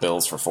paying the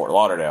bills for Fort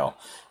Lauderdale,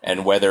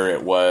 and whether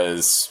it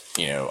was,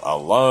 a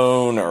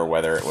loan or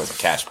whether it was a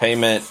cash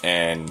payment.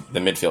 And the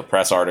Midfield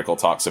Press article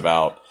talks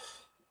about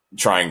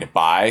trying to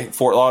buy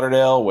Fort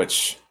Lauderdale,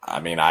 which, I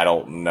mean, I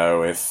don't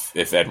know if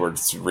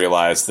Edwards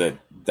realized that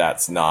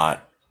that's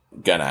not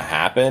going to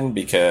happen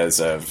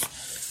because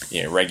of,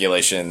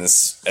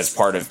 regulations as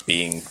part of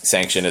being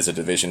sanctioned as a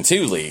Division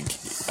II league.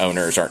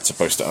 Owners aren't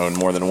supposed to own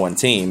more than one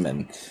team,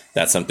 and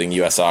that's something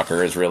U.S.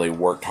 Soccer has really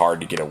worked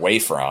hard to get away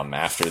from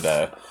after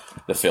the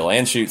Phil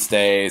Anschutz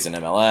days and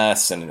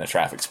MLS and the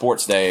Traffic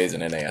Sports days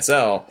and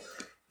NASL.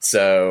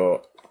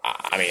 So,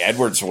 I mean,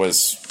 Edwards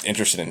was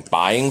interested in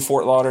buying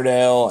Fort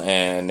Lauderdale,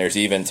 and there's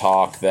even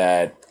talk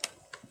that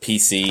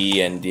PC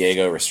and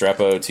Diego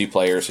Restrepo, 2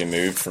 players who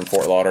moved from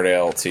Fort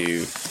Lauderdale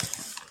to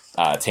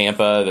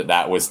Tampa,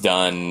 that was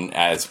done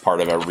as part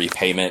of a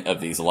repayment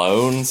of these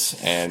loans,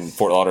 and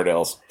Fort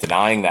Lauderdale's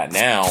denying that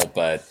now,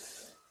 but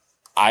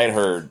I had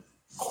heard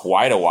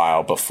quite a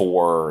while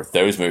before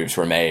those moves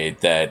were made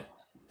that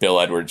Bill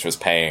Edwards was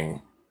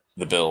paying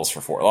the bills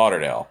for Fort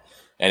Lauderdale.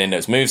 And then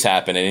those moves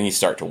happen, and then you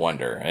start to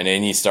wonder, and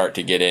then you start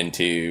to get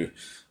into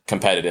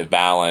competitive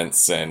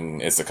balance,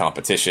 and is the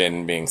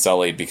competition being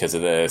sullied because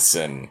of this?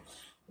 And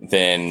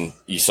then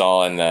you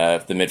saw in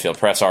the midfield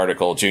press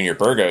article, Junior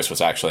Burgos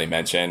was actually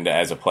mentioned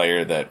as a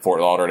player that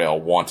Fort Lauderdale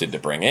wanted to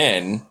bring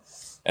in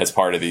as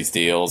part of these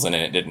deals, and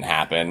then it didn't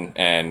happen.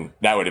 And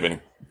that would have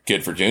been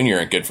good for Junior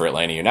and good for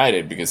Atlanta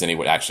United, because then he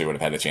would have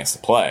had the chance to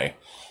play.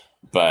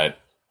 But,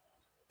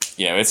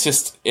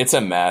 it's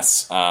a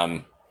mess.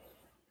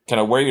 Kind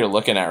of where you're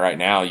looking at right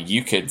now,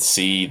 you could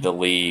see the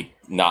league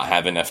not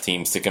have enough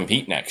teams to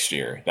compete next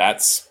year.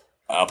 That's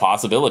a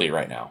possibility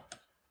right now.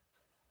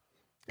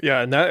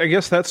 Yeah, and I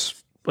guess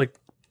that's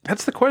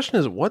the question,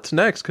 is what's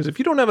next? Because if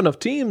you don't have enough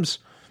teams,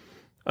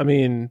 I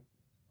mean,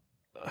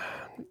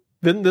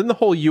 then the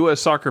whole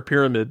U.S. soccer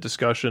pyramid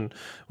discussion,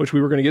 which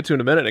we were going to get to in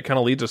a minute, it kind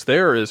of leads us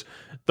there, is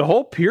the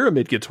whole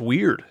pyramid gets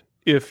weird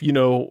if,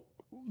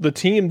 the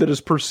team that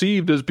is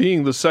perceived as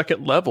being the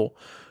second level,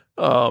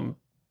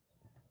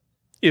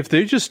 if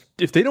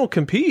they don't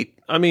compete,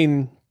 I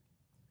mean,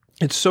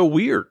 it's so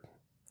weird.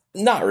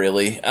 Not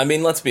really. I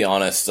mean, let's be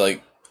honest,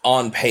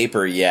 on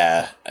paper,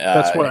 yeah.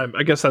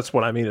 I guess that's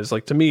what I mean, is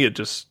to me, it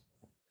just,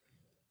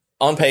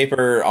 on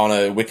paper, on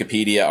a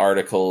Wikipedia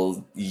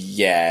article,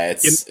 yeah,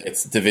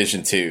 it's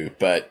Division 2,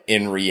 but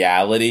in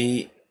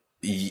reality,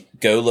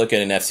 go look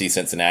at an FC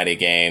Cincinnati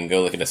game,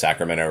 go look at a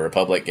Sacramento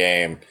Republic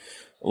game,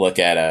 look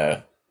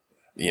at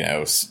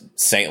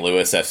St.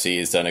 Louis FC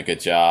has done a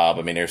good job.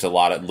 I mean, there's a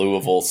lot of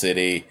Louisville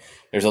City.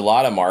 There's a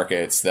lot of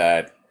markets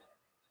that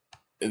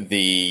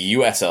the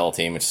USL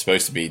team, which is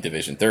supposed to be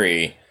Division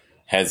 3,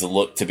 has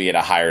looked to be at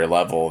a higher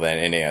level than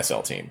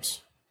NASL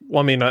teams.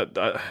 Well, I mean,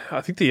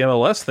 I think the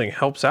MLS thing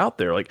helps out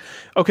there. It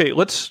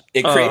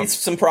creates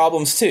some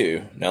problems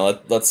too. Now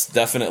let's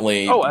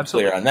definitely be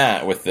clear on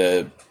that, with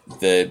the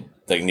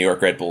New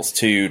York Red Bulls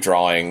 2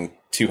 drawing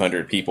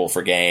 200 people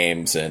for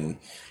games, and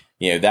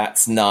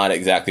that's not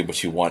exactly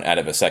what you want out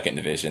of a second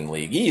division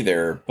league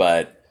either.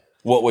 But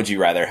what would you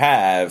rather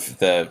have,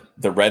 the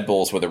Red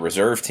Bulls with a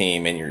reserve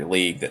team in your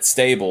league that's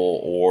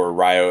stable, or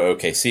Rayo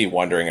OKC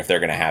wondering if they're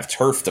going to have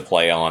turf to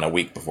play on a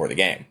week before the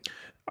game?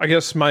 I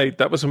guess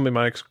that was something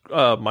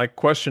my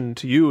question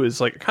to you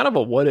is kind of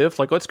a what if.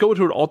 Let's go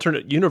to an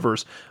alternate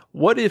universe.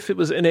 What if it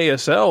was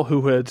NASL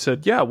who had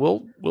said, yeah,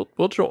 we'll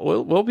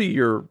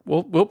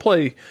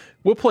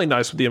play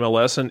nice with the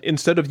MLS, and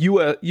instead of the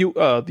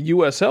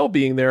USL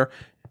being there,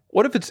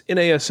 what if it's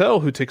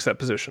NASL who takes that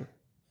position?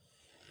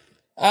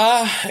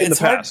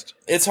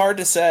 It's hard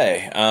to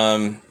say.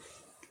 And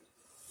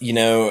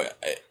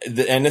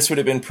this would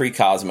have been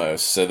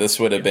pre-Cosmos, so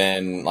this would have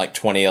been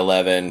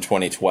 2011,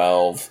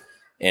 2012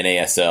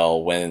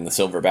 NASL, when the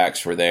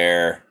Silverbacks were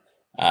there,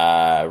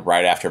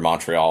 right after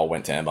Montreal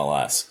went to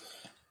MLS.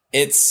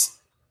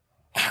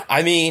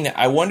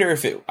 I wonder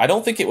I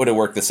don't think it would have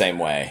worked the same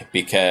way,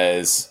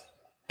 because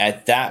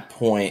at that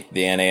point,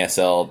 the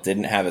NASL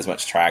didn't have as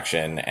much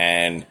traction,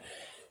 and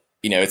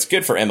it's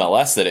good for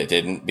MLS that it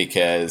didn't,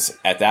 because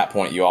at that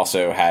point you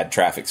also had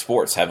Traffic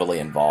Sports heavily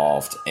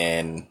involved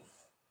in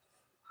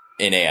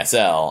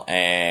NASL,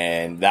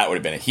 and that would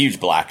have been a huge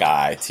black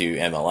eye to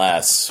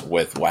MLS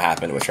with what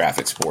happened with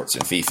Traffic Sports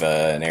and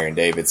FIFA and Aaron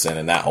Davidson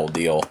and that whole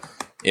deal.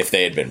 If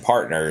they had been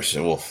partners,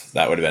 well,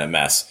 that would have been a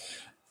mess.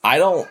 I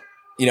know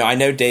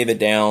David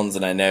Downs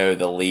and I know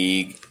the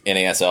league,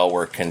 NASL,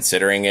 were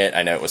considering it.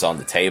 I know it was on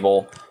the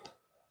table.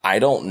 I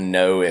don't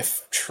know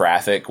if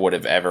Traffic would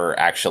have ever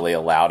actually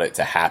allowed it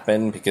to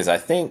happen, because I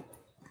think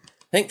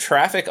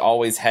Traffic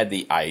always had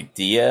the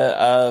idea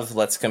of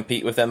let's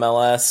compete with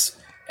MLS,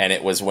 and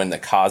it was when the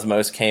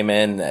Cosmos came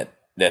in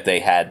that they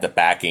had the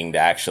backing to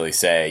actually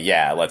say,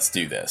 yeah, let's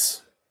do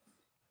this.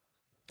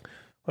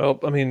 Well,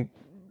 I mean,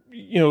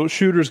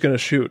 shooter's going to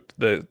shoot,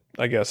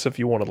 I guess, if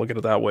you want to look at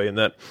it that way, and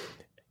that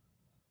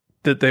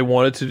they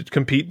wanted to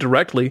compete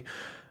directly,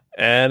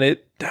 and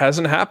it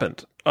hasn't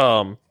happened.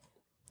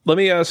 Let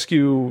me ask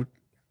you,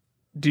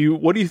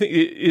 what do you think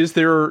is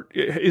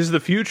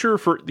the future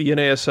for the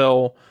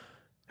NASL?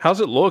 How's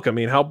it look? I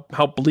mean, how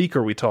bleak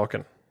are we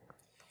talking?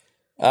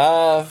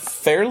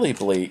 Fairly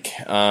bleak.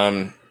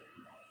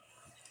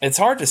 It's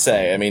hard to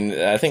say. I mean,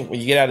 I think when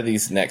you get out of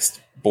these next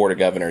Board of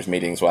Governors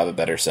meetings, we'll have a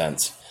better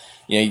sense.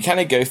 You kind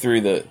of go through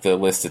the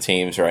list of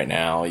teams right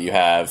now. You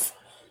have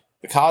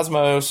the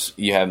Cosmos,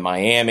 you have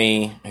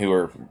Miami, who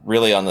are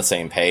really on the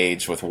same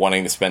page with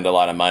wanting to spend a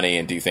lot of money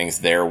and do things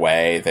their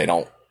way. They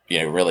don't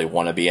really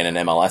want to be in an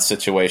MLS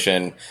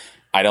situation.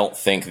 I don't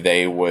think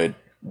they would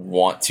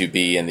want to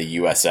be in the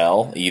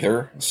USL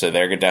either. So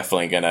they're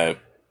definitely going to,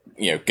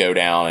 go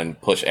down and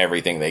push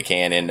everything they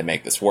can in to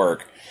make this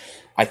work.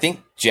 I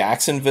think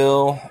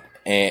Jacksonville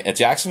And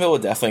Jacksonville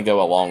would definitely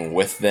go along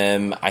with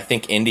them. I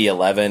think Indy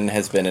 11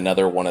 has been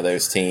another one of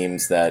those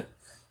teams that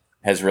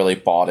has really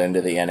bought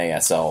into the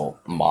NASL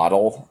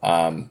model.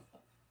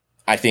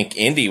 I think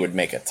Indy would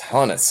make a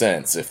ton of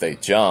sense if they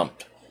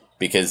jumped,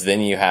 because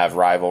then you have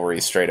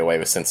rivalries straight away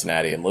with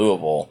Cincinnati and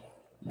Louisville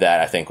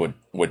that I think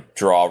would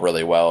draw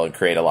really well and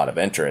create a lot of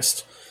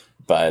interest.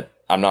 But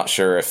I'm not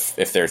sure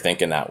if they're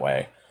thinking that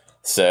way.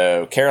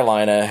 So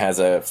Carolina has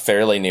a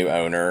fairly new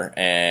owner,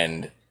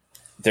 and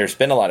there's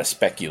been a lot of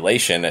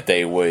speculation that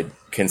they would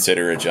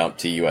consider a jump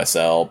to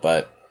USL,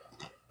 but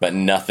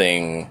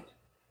nothing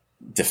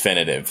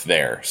definitive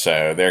there.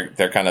 So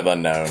they're kind of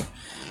unknown.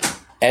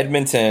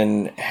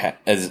 Edmonton,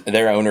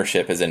 their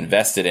ownership has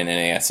invested in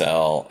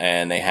NASL,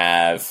 and they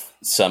have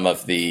some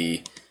of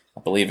the,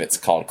 I believe it's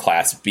called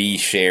Class B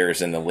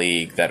shares in the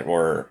league that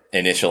were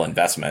initial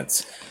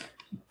investments.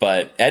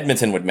 But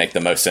Edmonton would make the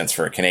most sense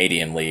for a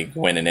Canadian league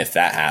when and if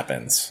that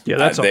happens. Yeah,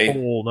 that's a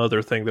whole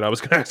other thing that I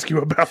was going to ask you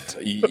about.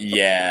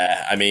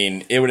 Yeah, I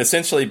mean, it would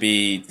essentially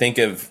be, think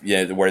of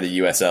where the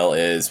USL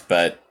is,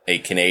 but a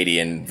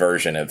Canadian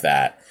version of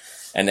that.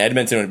 And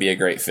Edmonton would be a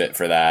great fit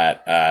for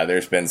that.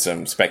 There's been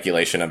some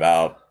speculation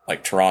about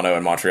like Toronto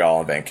and Montreal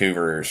and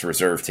Vancouver's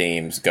reserve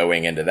teams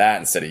going into that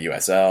instead of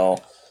USL.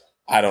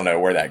 I don't know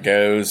where that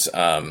goes.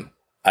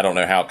 I don't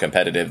know how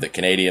competitive the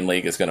Canadian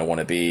League is going to want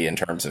to be in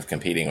terms of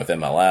competing with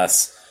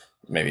MLS.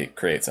 Maybe it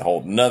creates a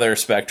whole nother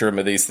spectrum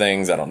of these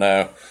things. I don't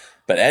know.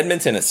 But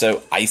Edmonton is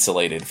so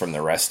isolated from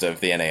the rest of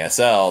the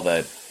NASL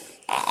that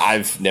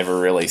I've never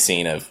really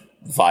seen a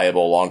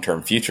viable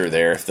long-term future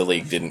there if the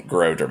league didn't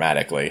grow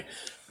dramatically.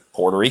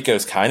 Puerto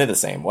Rico's kind of the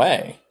same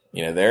way.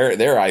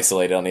 They're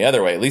isolated on the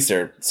other way. At least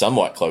they're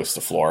somewhat close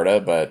to Florida,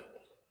 but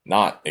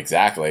not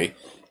exactly.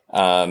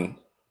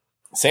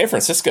 San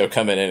Francisco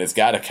coming in has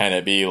got to kind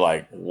of be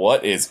like,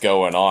 what is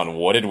going on?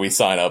 What did we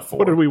sign up for?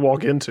 What did we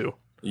walk into?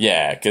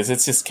 Yeah, because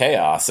it's just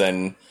chaos.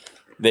 And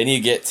then you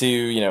get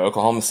to,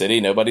 Oklahoma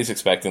City. Nobody's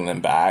expecting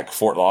them back.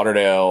 Fort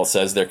Lauderdale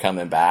says they're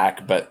coming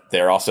back, but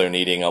they're also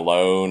needing a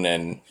loan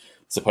and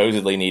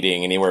supposedly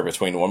needing anywhere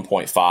between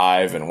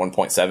 $1.5 and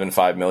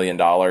 $1.75 million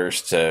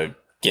to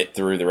get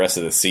through the rest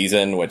of the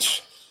season,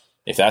 which,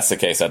 if that's the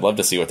case, I'd love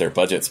to see what their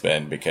budget's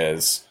been,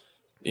 because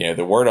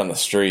the word on the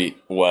street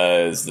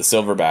was the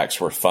Silverbacks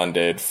were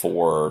funded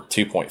for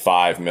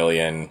 $2.5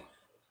 million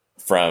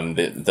from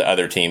the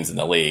other teams in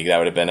the league. That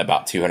would have been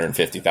about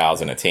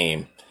 $250,000 a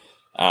team.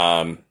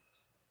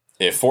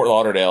 If Fort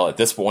Lauderdale at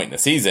this point in the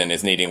season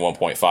is needing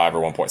 1.5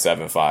 or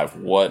 1.75,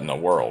 what in the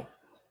world?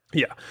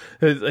 Yeah,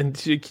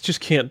 and you just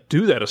can't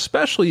do that,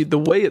 especially the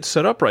way it's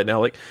set up right now.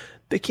 Like,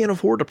 they can't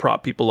afford to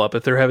prop people up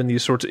if they're having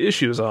these sorts of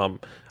issues.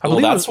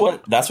 That's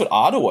what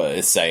Ottawa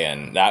is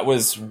saying. That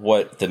was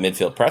what the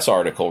Midfield Press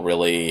article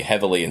really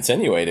heavily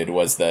insinuated,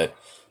 was that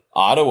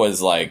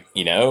Ottawa's like,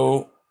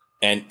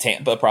 and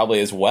Tampa probably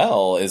as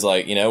well, is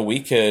like, we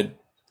could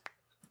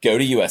go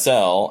to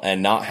USL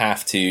and not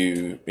have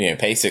to,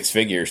 pay six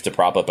figures to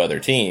prop up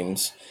other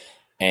teams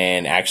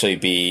and actually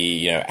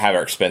be, have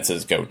our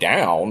expenses go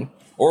down,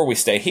 or we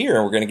stay here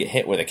and we're going to get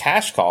hit with a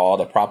cash call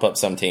to prop up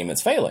some team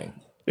that's failing.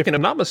 If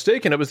I'm not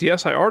mistaken, it was the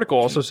SI article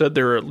also said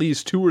there are at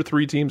least 2 or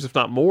 3 teams, if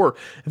not more,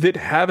 that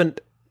haven't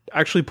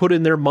actually put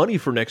in their money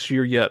for next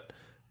year yet,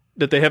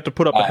 that they have to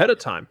put up ahead of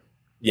time.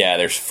 Yeah,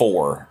 there's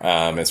 4,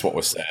 is what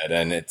was said.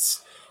 And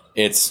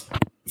it's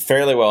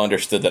fairly well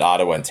understood that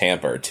Ottawa and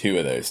Tampa are 2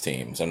 of those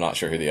teams. I'm not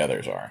sure who the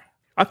others are.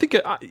 I think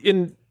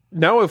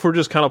now if we're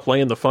just kind of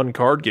playing the fun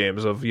card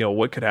games of,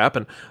 what could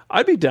happen,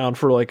 I'd be down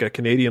for like a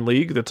Canadian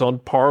league that's on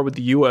par with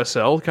the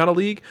USL kind of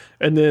league.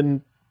 And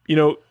then,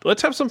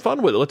 let's have some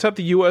fun with it. Let's have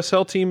the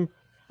USL team.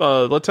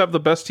 Let's have the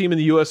best team in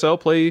the USL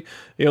play,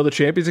 the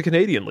champions of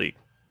Canadian League.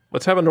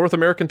 Let's have a North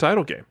American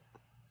title game.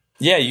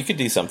 Yeah, you could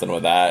do something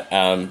with that.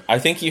 I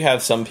think you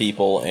have some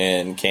people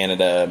in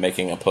Canada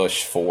making a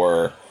push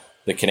for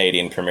the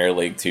Canadian Premier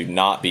League to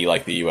not be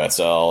like the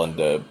USL and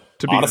to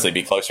honestly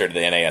be closer to the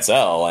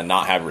NASL and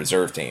not have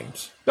reserve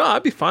teams. No,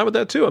 I'd be fine with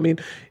that too. I mean,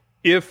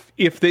 if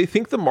they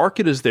think the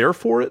market is there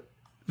for it,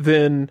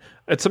 then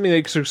it's something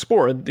they can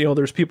explore. And,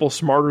 there's people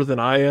smarter than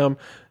I am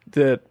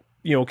that,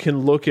 can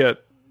look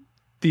at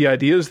the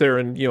ideas there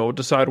and,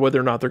 decide whether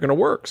or not they're going to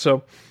work.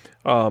 So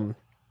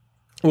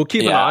we'll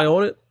keep an eye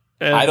on it.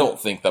 And I don't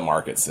think the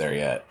market's there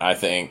yet. I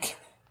think,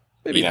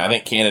 I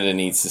think Canada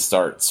needs to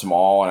start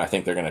small, and I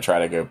think they're going to try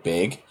to go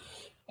big.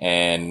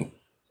 And,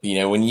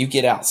 when you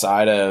get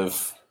outside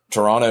of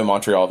Toronto,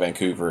 Montreal,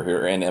 Vancouver, who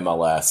are in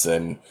MLS,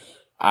 and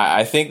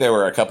I think there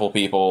were a couple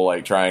people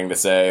like trying to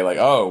say like,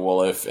 oh,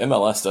 well, if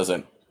MLS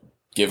doesn't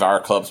give our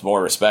clubs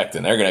more respect,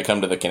 then they're going to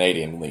come to the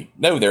Canadian League.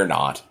 No, they're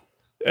not.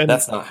 And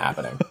that's not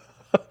happening.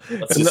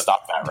 Let's just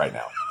stop that right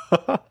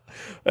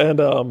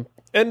now.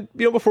 And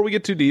before we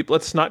get too deep,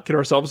 let's not kid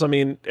ourselves. I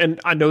mean, and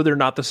I know they're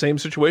not the same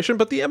situation,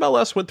 but the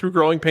MLS went through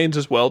growing pains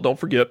as well. Don't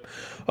forget,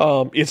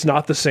 it's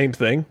not the same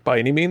thing by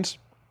any means.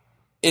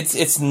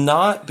 It's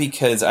not,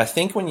 because I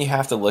think when you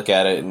have to look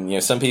at it,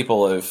 and some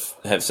people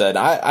have said,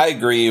 I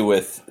agree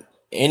with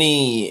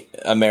any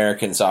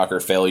American soccer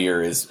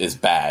failure is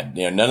bad.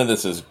 None of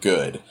this is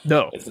good.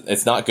 No.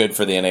 It's not good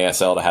for the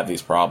NASL to have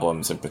these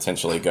problems and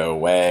potentially go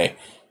away.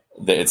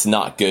 It's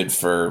not good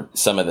for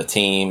some of the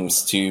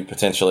teams to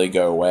potentially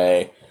go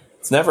away.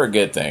 It's never a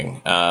good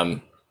thing.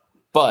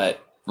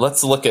 But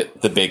let's look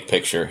at the big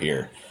picture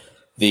here.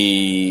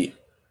 The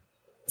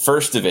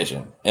first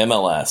division,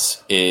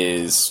 MLS,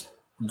 is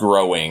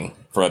growing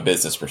from a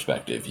business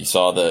perspective. You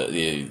saw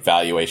the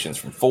valuations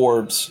from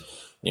Forbes,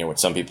 what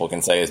some people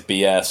can say is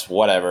BS,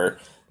 whatever.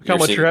 Look how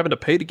much you're having to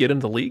pay to get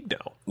into the league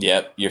now.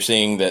 Yep. You're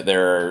seeing that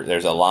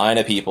there's a line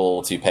of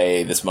people to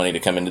pay this money to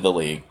come into the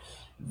league.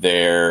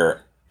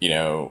 There,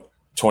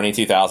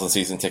 22,000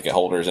 season ticket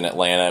holders in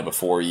Atlanta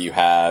before you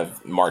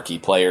have marquee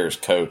players,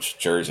 coach,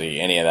 jersey,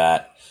 any of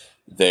that.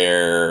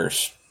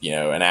 There's,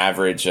 an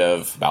average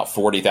of about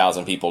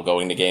 40,000 people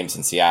going to games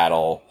in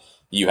Seattle.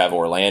 You have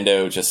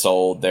Orlando just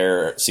sold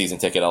their season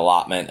ticket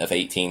allotment of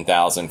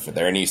 18,000 for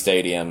their new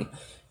stadium.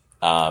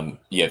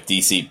 You have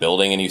DC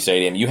building a new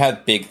stadium. You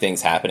have big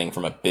things happening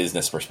from a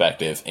business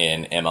perspective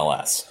in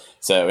MLS.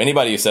 So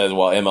anybody who says,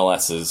 well,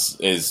 MLS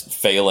is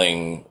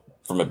failing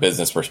from a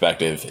business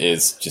perspective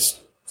is just,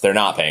 they're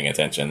not paying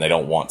attention. They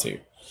don't want to.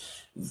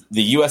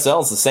 The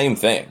USL is the same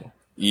thing.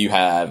 You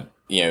have,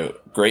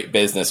 great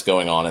business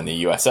going on in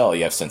the USL.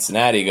 You have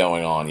Cincinnati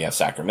going on. You have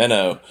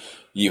Sacramento.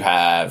 You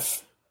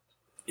have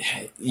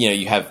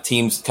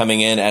teams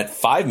coming in at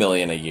 $5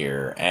 million a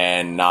year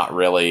and not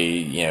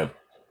really,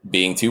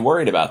 being too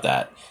worried about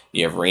that.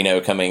 You have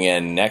Reno coming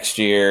in next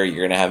year.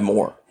 You're going to have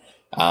more.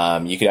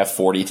 You could have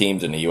 40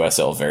 teams in the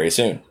USL very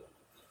soon.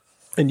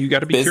 And you got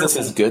to be business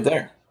careful. Is good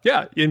there.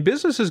 Yeah, and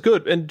business is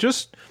good. And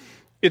just,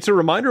 it's a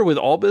reminder with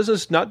all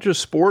business, not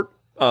just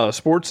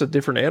sport's a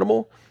different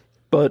animal,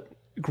 but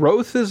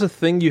growth is a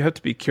thing you have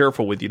to be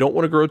careful with. You don't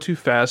want to grow too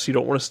fast. You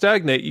don't want to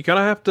stagnate. You kind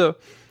of have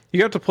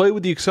to play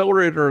with the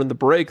accelerator and the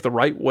brake the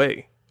right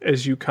way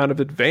as you kind of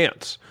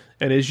advance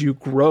and as you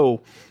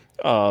grow,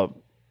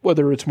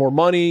 whether it's more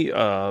money,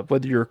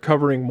 whether you're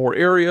covering more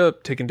area,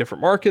 taking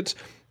different markets.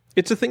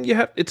 It's a thing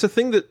it's a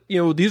thing that,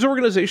 these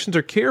organizations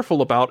are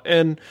careful about,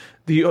 and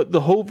the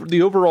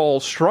overall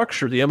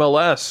structure, the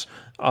MLS,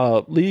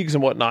 leagues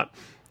and whatnot,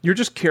 you're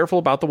just careful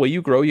about the way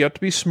you grow. You have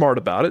to be smart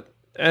about it.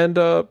 And,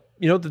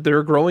 that there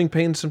are growing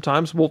pains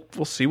sometimes. We'll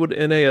see what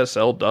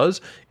NASL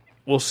does.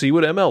 We'll see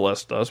what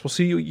MLS does. We'll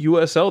see what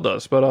USL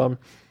does. But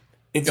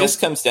it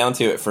just comes down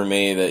to it for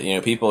me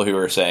that, people who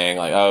are saying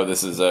like, oh,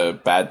 this is a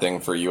bad thing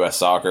for U.S.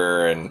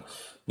 soccer and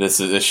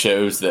this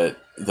shows that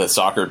the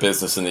soccer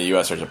business in the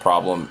U.S. is a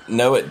problem.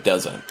 No, it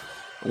doesn't.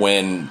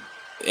 When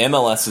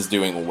MLS is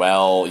doing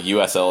well,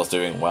 USL is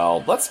doing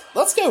well.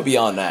 Let's go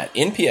beyond that.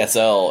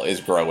 NPSL is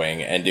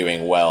growing and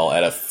doing well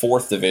at a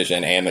 4th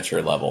division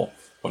amateur level.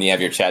 When you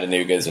have your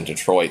Chattanoogas and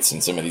Detroits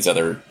and some of these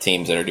other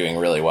teams that are doing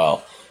really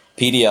well.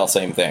 PDL,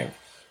 same thing.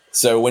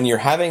 So when you're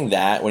having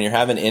that, when you're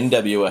having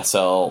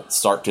NWSL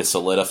start to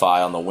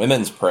solidify on the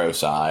women's pro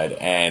side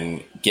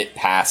and get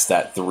past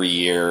that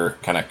 3-year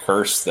kind of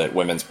curse that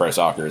women's pro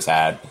soccer has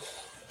had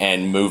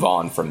and move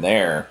on from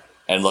there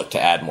and look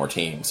to add more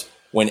teams.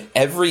 When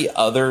every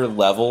other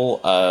level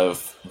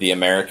of the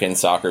American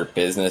soccer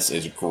business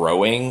is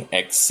growing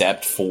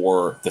except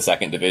for the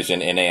 2nd division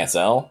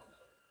NASL,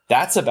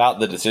 that's about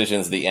the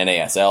decisions the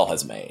NASL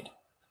has made.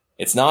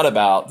 It's not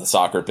about the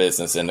soccer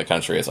business in the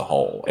country as a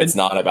whole. It's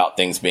not about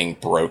things being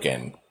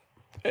broken.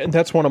 And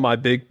that's one of my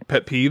big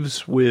pet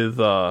peeves with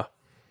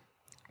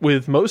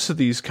most of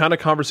these kind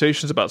of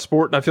conversations about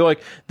sport. And I feel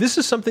like this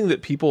is something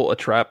that people, a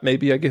trap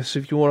maybe, I guess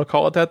if you want to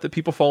call it that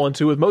people fall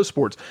into with most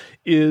sports,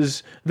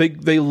 is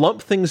they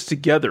lump things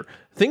together.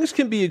 Things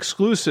can be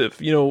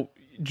exclusive.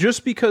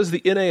 Just because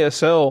the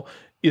NASL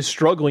is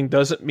struggling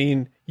doesn't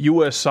mean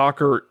U.S.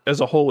 soccer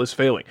as a whole is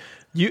failing.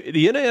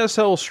 The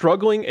NASL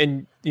struggling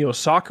and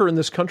soccer in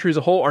this country as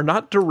a whole are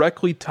not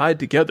directly tied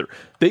together.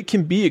 They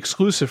can be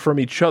exclusive from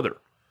each other.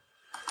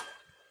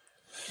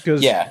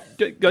 Because,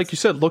 like you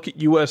said, look at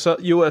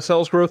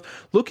USL's growth.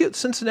 Look at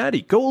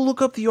Cincinnati. Go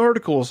look up the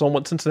articles on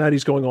what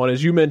Cincinnati's going on.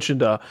 As you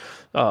mentioned, the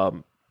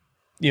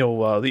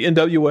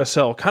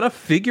NWSL, kind of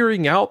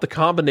figuring out the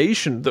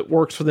combination that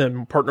works for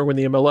them, partnering with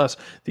the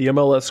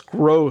MLS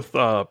growth.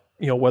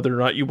 Whether or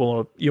not you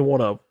want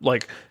to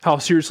like how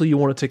seriously you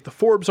want to take the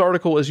Forbes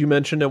article, as you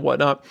mentioned, and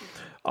whatnot.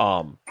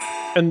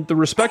 And the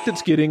respect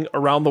it's getting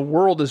around the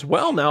world as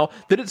well now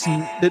that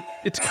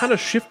it's kind of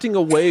shifting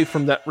away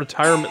from that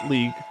retirement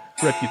league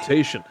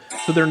reputation.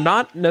 So they're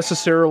not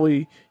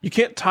necessarily, you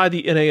can't tie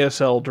the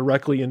NASL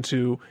directly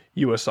into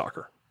U.S.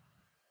 soccer.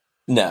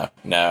 No.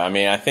 I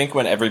mean, I think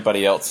when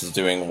everybody else is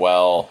doing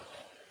well,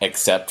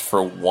 except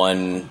for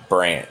one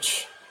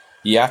branch,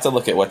 you have to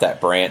look at what that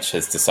branch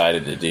has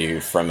decided to do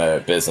from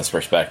a business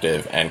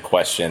perspective and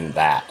question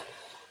that.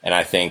 And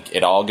I think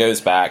it all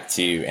goes back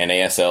to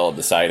NASL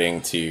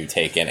deciding to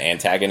take an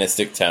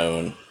antagonistic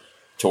tone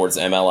towards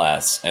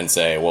MLS and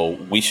say, well,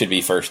 we should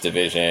be first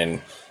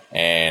division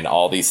and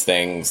all these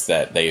things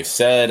that they've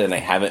said and they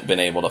haven't been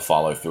able to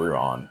follow through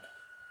on.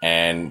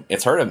 And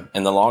it's hurt them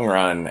in the long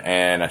run.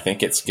 And I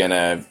think it's going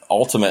to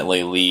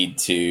ultimately lead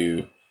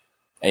to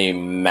a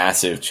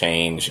massive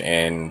change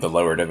in the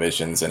lower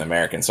divisions in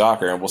American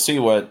soccer. And we'll see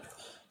what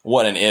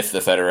and if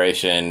the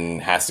Federation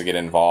has to get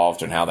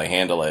involved and how they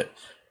handle it.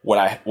 What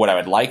I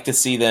would like to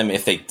see them,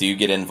 if they do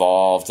get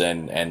involved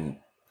and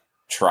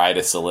try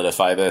to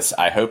solidify this,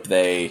 I hope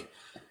they,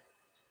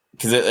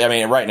 because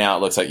right now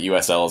it looks like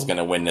USL is going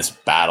to win this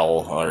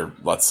battle, or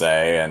let's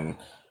say, and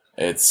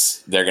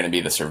they're going to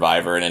be the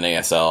survivor, and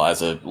NASL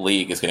as a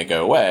league is going to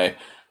go away.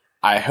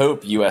 I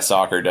hope US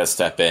Soccer does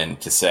step in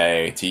to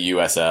say to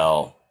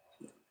USL,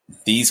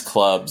 these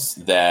clubs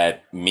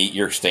that meet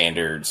your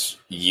standards,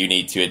 you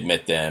need to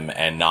admit them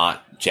and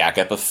not jack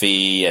up a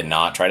fee and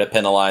not try to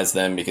penalize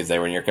them because they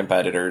were in your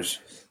competitors'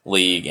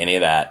 league, any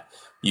of that.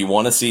 You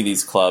want to see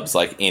these clubs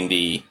like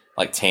Indy,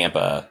 like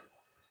Tampa,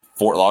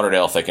 Fort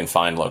Lauderdale, if they can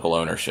find local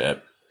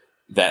ownership,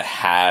 that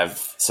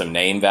have some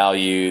name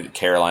value, the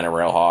Carolina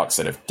Railhawks,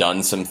 that have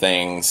done some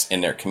things in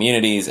their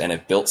communities and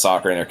have built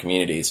soccer in their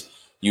communities.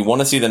 You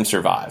want to see them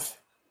survive.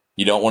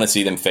 You don't want to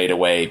see them fade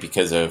away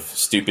because of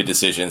stupid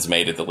decisions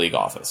made at the league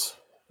office.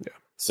 Yeah.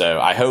 So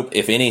I hope,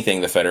 if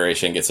anything, the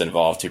Federation gets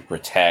involved to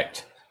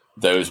protect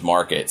those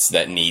markets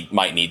that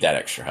might need that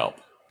extra help.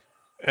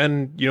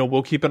 And,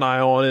 we'll keep an eye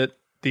on it.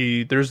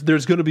 There's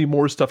going to be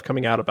more stuff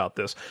coming out about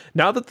this.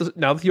 Now that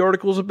the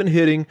articles have been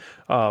hitting,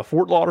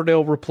 Fort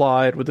Lauderdale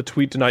replied with a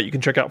tweet tonight. You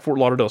can check out Fort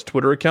Lauderdale's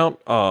Twitter account,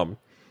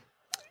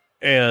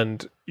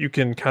 and you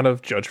can kind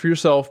of judge for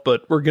yourself.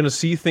 But we're going to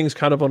see things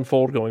kind of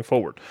unfold going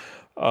forward.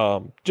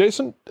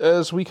 Jason,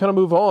 as we kind of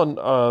move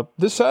on,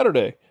 this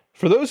Saturday,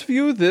 for those of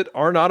you that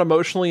are not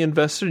emotionally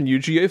invested in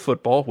UGA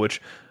football,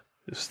 which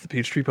is the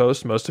Peachtree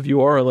Post, most of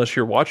you are, unless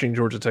you're watching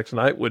Georgia Tech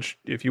tonight, which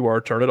if you are,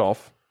 turn it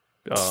off.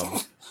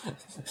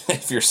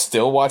 If you're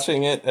still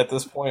watching it at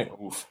this point,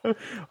 oof.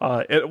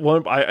 At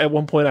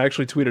one point, I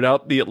actually tweeted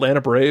out the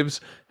Atlanta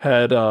Braves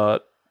had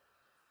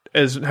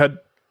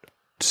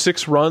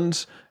 6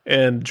 runs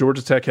and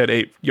Georgia Tech had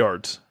 8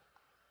 yards.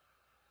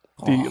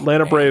 The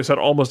Atlanta Braves had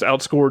almost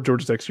outscored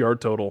Georgia Tech's yard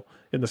total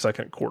in the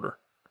second quarter.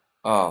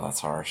 Oh, that's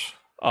harsh.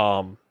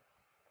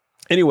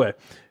 Anyway,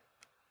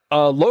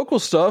 local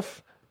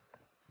stuff.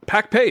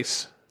 Pack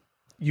Pace.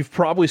 You've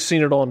probably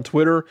seen it on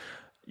Twitter.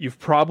 You've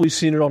probably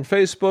seen it on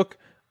Facebook.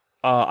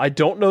 I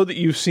don't know that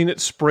you've seen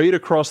it sprayed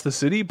across the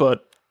city,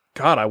 but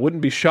God, I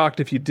wouldn't be shocked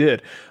if you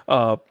did.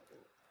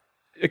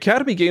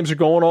 Academy games are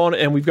going on,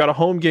 and we've got a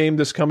home game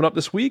that's coming up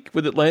this week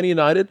with Atlanta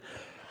United,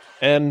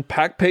 and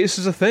Pack Pace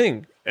is a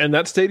thing. And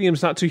that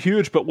stadium's not too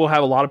huge, but we'll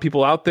have a lot of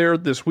people out there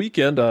this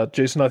weekend.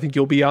 Jason, I think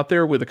you'll be out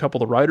there with a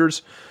couple of the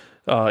writers.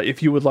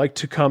 If you would like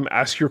to come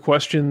ask your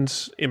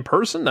questions in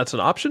person, that's an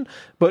option.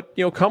 But,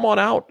 come on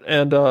out.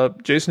 And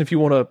Jason, if you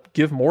want to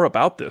give more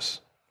about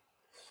this.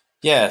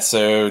 Yeah,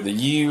 so the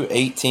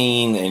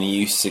U18 and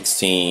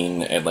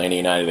U16 Atlanta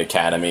United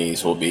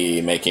Academies will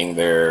be making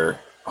their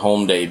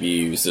home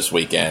debuts this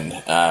weekend.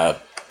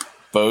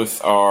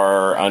 Both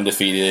are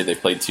undefeated.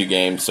 They've played 2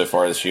 games so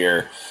far this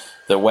year.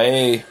 The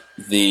way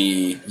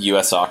the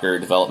U.S. Soccer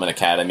Development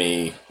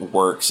Academy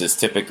works is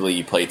typically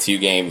you play 2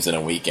 games in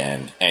a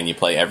weekend, and you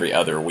play every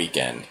other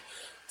weekend.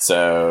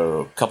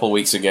 So a couple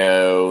weeks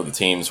ago, the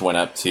teams went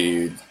up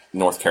to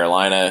North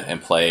Carolina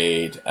and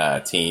played a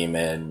team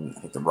in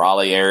the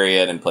Raleigh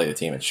area and played a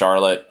team in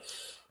Charlotte.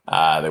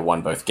 They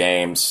won both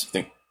games. I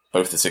think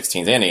both the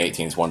 16s and the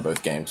 18s won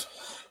both games.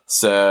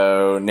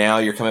 So now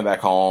you're coming back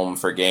home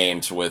for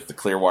games with the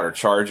Clearwater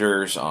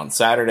Chargers on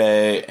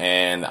Saturday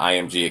and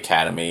IMG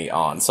Academy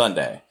on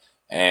Sunday.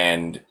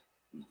 And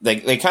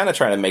they kind of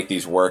try to make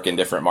these work in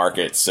different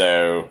markets.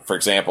 So, for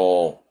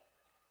example,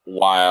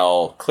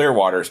 while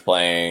Clearwater's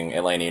playing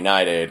Atlanta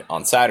United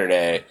on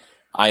Saturday,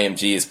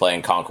 IMG is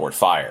playing Concord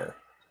Fire,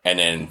 and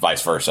then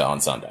vice versa on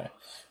Sunday.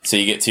 So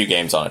you get 2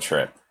 games on a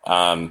trip.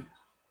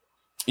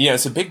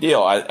 It's a big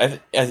deal.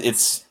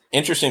 It's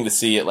interesting to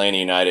see Atlanta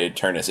United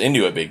turn this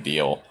into a big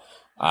deal.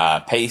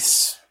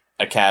 Pace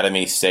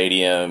Academy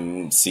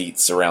Stadium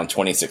seats around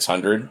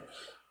 2,600,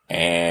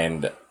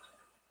 and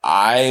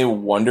I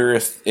wonder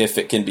if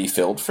it can be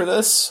filled for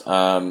this.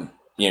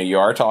 You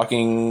are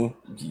talking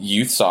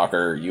youth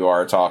soccer. You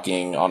are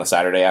talking on a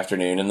Saturday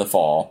afternoon in the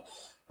fall.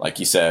 Like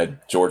you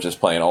said, Georgia's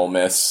playing Ole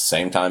Miss,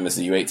 same time as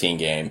the U18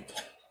 game.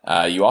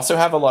 You also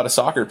have a lot of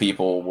soccer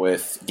people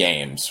with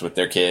games with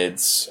their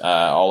kids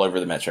all over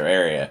the metro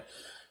area.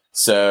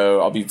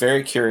 So I'll be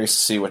very curious to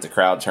see what the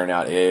crowd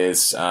turnout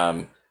is.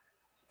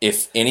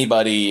 If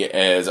anybody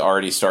has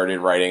already started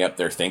writing up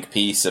their think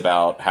piece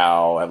about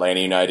how Atlanta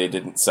United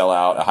didn't sell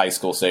out a high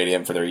school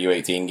stadium for their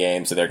U18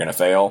 game, so they're going to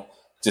fail,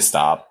 just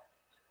stop.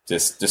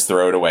 Just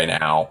throw it away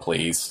now,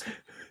 please.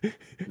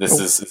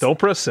 Don't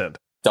press send.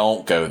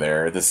 Don't go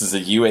there. This is a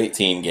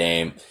U18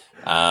 game.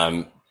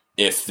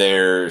 If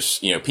there's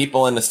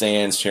people in the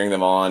stands cheering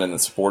them on, and the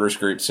supporters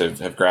groups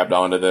have grabbed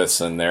onto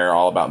this, and they're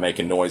all about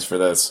making noise for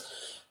this,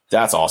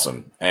 that's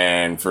awesome.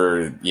 And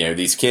for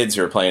these kids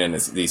who are playing in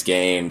these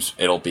games,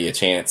 it'll be a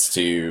chance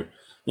to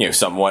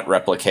somewhat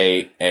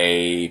replicate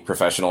a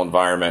professional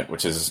environment,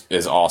 which is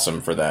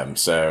awesome for them.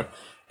 So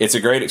it's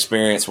a great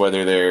experience,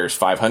 whether there's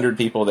 500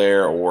 people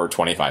there or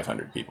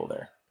 2,500 people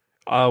there.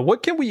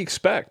 What can we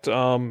expect?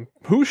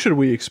 Who should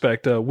we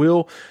expect?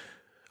 Will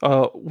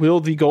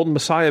the Golden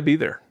Messiah be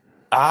there?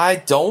 I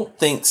don't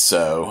think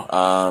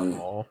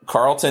so.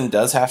 Carlton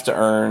does have to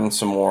earn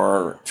some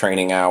more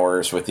training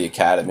hours with the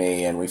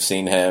academy, and we've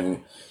seen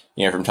him,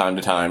 from time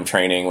to time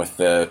training with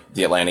the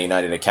Atlanta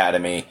United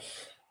Academy.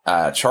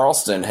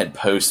 Charleston had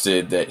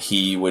posted that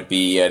he would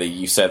be at a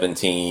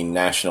U17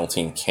 national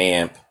team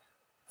camp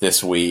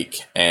this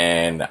week,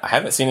 and I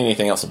haven't seen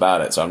anything else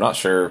about it, so I'm not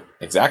sure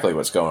exactly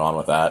what's going on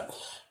with that.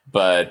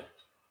 But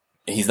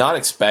he's not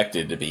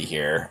expected to be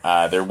here.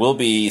 There will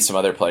be some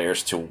other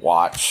players to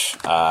watch.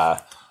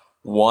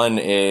 One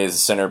is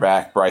center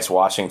back Bryce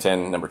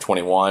Washington, number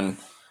 21.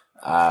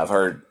 I've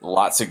heard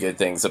lots of good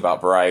things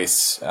about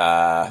Bryce.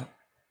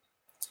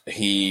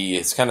 He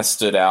has kind of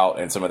stood out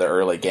in some of the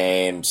early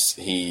games.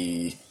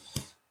 He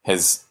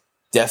has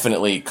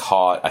definitely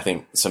caught, I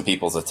think, some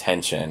people's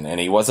attention, and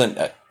he wasn't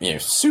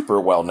super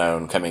well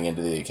known coming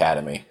into the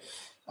academy.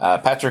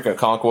 Patrick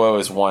Okonkwo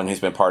is one who's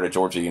been part of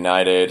Georgia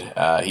United.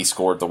 He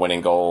scored the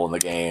winning goal in the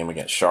game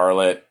against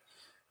Charlotte.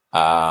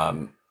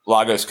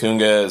 Lagos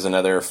Kunga is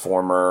another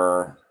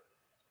former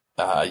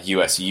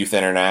U.S. Youth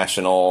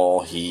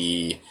International.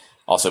 He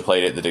also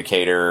played at the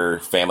Decatur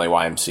Family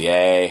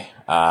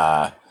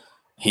YMCA.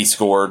 He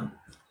scored,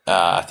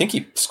 I think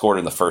he scored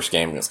in the first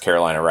game against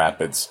Carolina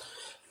Rapids.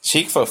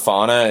 Sheik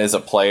Fofana is a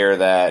player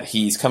that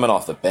he's coming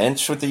off the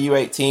bench with the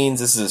U18s.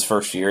 This is his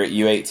first year at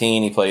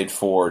U18. He played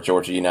for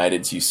Georgia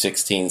United's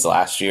U16s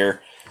last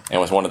year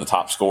and was one of the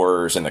top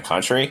scorers in the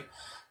country.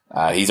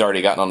 He's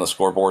already gotten on the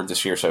scoreboard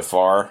this year so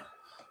far.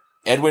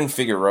 Edwin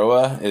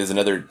Figueroa is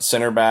another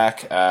center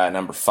back,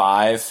 number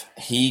 5.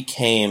 He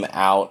came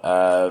out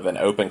of an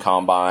open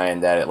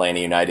combine that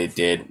Atlanta United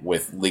did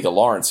with League of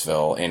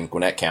Lawrenceville in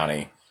Gwinnett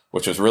County,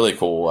 which was really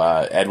cool.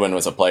 Edwin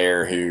was a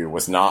player who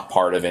was not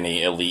part of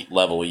any elite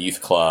level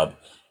youth club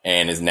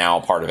and is now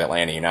part of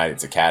Atlanta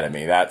United's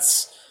academy.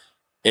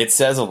 It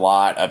says a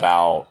lot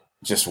about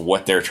just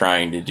what they're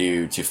trying to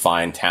do to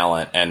find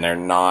talent, and they're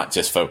not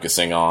just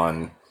focusing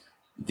on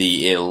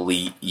the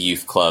elite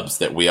youth clubs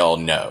that we all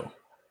know.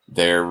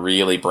 They're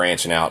really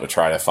branching out to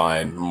try to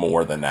find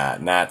more than that,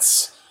 and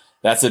that's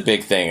a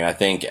big thing. And I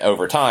think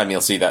over time you'll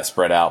see that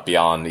spread out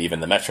beyond even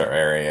the metro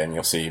area, and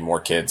you'll see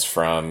more kids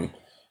from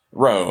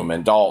Rome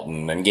and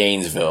Dalton and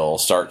Gainesville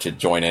start to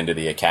join into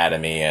the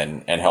academy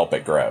and help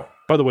it grow.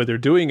 By the way, they're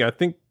doing, I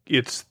think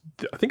it's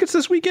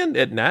this weekend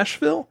at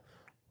Nashville.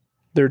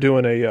 They're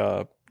doing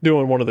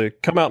doing one of the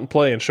come out and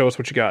play and show us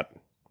what you got.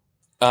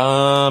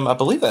 I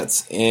believe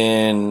that's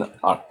in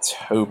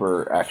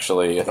October,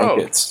 actually. I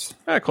think it's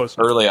close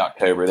early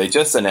October. They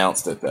just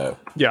announced it, though.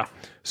 Yeah.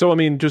 So, I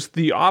mean, just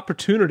the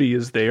opportunity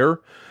is there.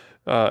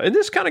 And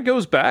this kind of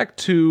goes back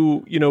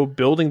to,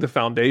 building the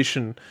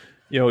foundation.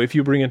 If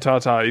you bring in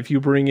Tata, if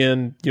you bring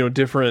in,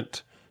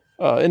 different,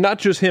 and not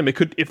just him,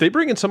 if they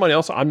bring in somebody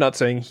else, I'm not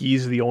saying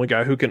he's the only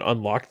guy who can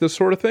unlock this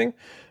sort of thing,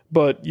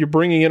 but you're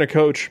bringing in a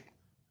coach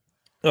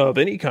of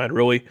any kind,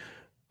 really,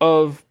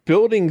 of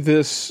building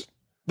this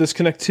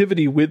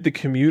connectivity with the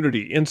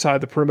community inside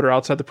the perimeter,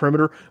 outside the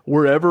perimeter,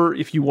 wherever.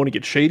 If you want to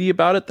get shady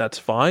about it, that's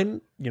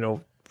fine.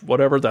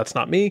 Whatever, that's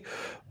not me.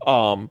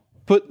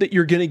 But that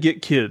you're going to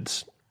get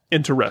kids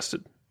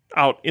interested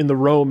out in the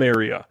Rome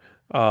area,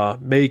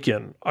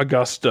 Macon,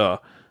 Augusta,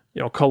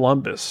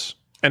 Columbus,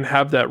 and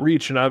have that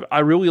reach. And I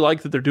really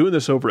like that they're doing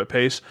this over at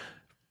Pace.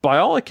 By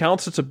all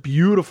accounts, it's a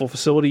beautiful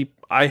facility.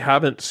 I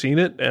haven't seen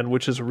it, and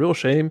which is a real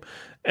shame.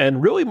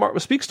 And really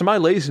speaks to my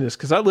laziness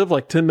because I live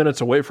like 10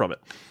 minutes away from it.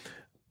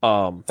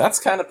 That's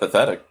kind of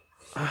pathetic.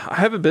 I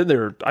haven't been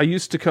there. I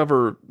used to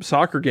cover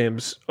soccer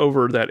games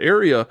over that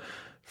area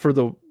for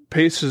the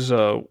Pace's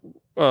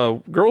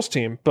girls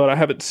team, but I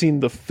haven't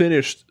seen the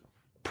finished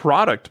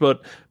product.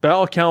 But by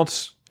all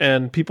accounts,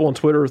 and people on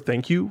Twitter,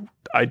 thank you.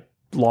 I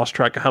lost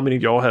track of how many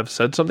of y'all have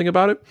said something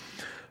about it,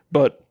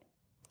 but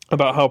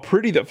about how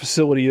pretty that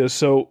facility is.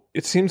 So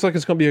it seems like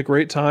it's going to be a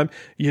great time.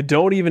 You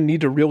don't even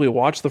need to really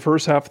watch the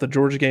first half of the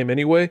Georgia game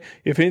anyway.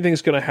 If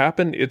anything's going to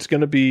happen, it's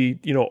going to be,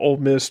 Ole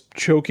Miss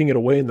choking it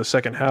away in the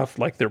second half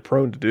like they're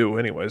prone to do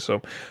anyway.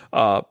 So,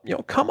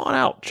 come on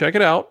out, check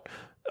it out,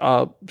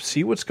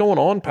 see what's going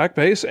on, pack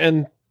Pace,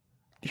 and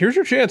here's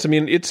your chance. I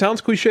mean, it sounds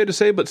cliche to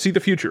say, but see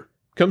the future.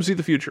 Come see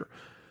the future.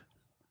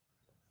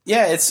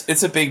 Yeah,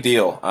 it's a big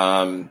deal.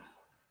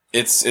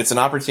 It's an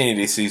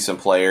opportunity to see some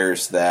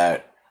players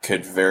that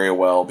could very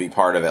well be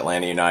part of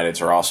Atlanta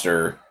United's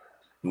roster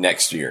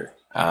next year,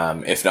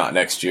 if not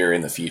next year,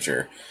 in the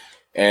future.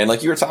 And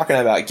like you were talking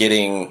about,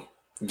 getting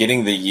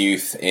the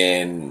youth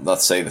in,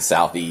 let's say, the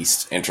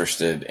Southeast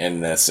interested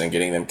in this and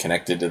getting them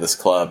connected to this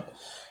club.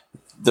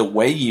 The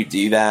way you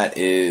do that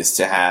is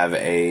to have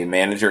a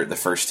manager at the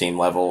first team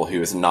level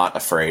who is not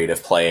afraid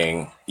of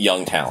playing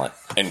young talent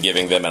and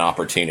giving them an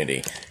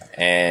opportunity.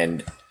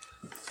 And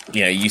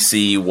you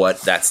see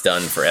what that's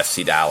done for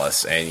FC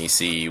Dallas, and you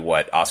see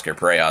what Oscar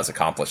Pereira has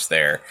accomplished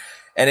there.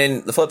 And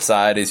then the flip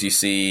side is you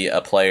see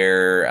a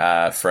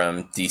player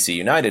from DC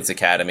United's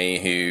academy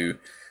who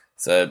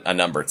is a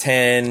number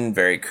 10,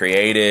 very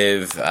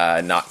creative,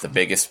 not the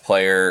biggest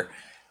player,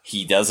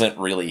 he doesn't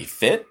really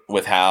fit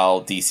with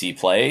how DC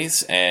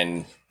plays,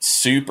 and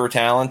super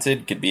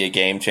talented, could be a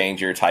game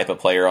changer type of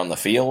player on the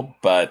field,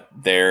 but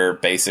they're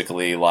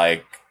basically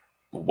like,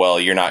 well,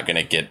 you're not going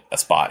to get a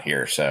spot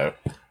here, so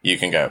you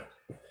can go.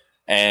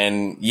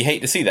 And you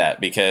hate to see that,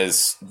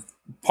 because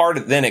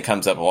then it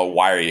comes up, well,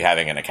 why are you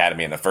having an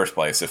academy in the first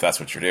place if that's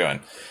what you're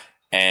doing?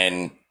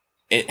 And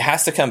it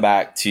has to come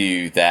back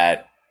to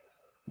that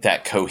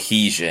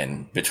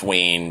cohesion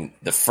between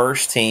the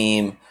first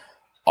team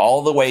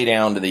all the way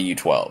down to the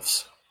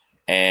U12s.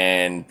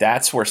 And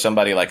that's where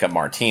somebody like a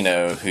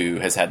Martino, who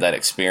has had that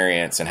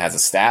experience and has a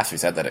staff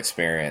who's had that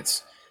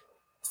experience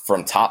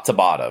from top to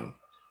bottom,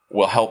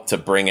 will help to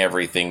bring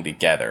everything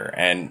together.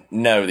 And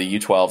no, the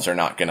U12s are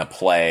not going to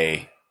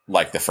play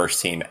like the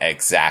first team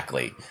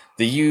exactly.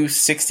 The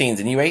U16s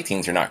and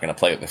U18s are not going to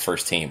play with the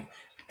first team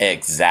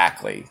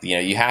exactly.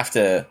 You have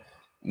to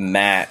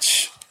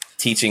match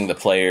teaching the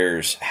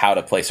players how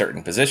to play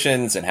certain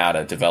positions and how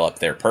to develop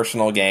their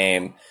personal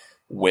game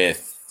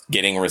with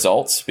getting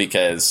results,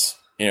 because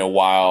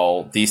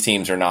while these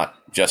teams are not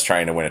just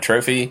trying to win a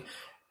trophy,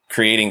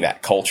 creating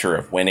that culture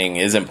of winning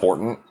is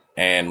important,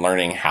 and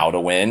learning how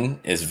to win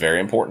is very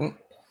important.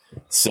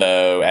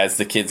 So as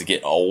the kids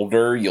get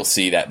older, you'll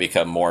see that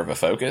become more of a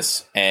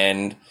focus,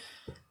 and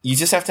you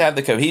just have to have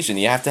the cohesion.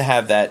 You have to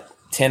have that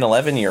 10,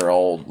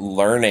 11-year-old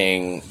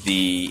learning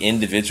the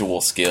individual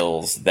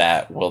skills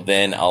that will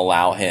then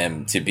allow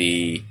him to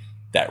be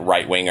that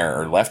right winger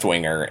or left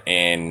winger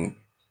in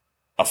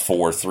a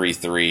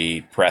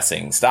 4-3-3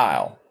 pressing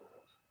style.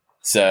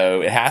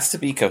 So it has to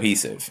be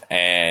cohesive,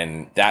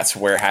 and that's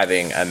where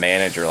having a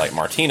manager like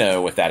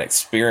Martino with that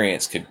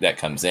experience that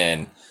comes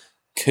in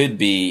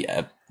could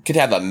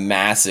have a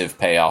massive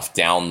payoff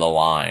down the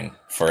line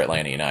for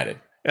Atlanta United.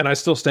 And I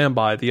still stand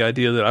by the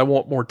idea that I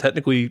want more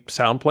technically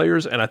sound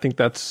players, and I think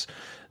that's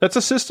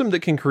a system that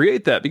can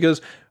create that,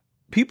 because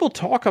people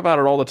talk about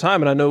it all the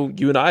time, and I know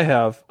you and I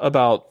have,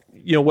 about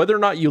whether or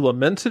not you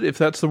lament it, if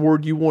that's the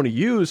word you want to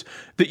use,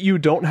 that you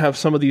don't have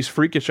some of these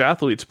freakish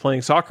athletes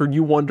playing soccer, and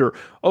you wonder,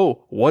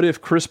 oh, what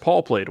if Chris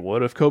Paul played?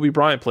 What if Kobe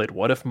Bryant played?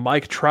 What if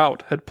Mike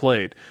Trout had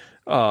played?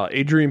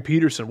 Adrian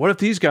Peterson? What if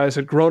these guys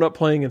had grown up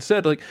playing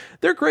instead? Like,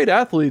 they're great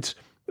athletes,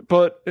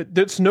 but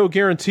that's no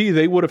guarantee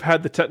they would have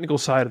had the technical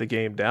side of the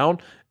game down.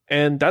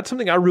 And that's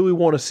something I really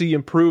want to see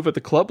improve at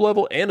the club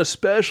level, and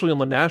especially on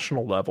the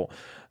national level.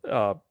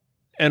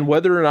 And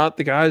whether or not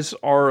the guys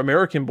are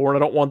American born, I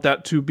don't want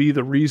that to be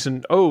the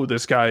reason, oh,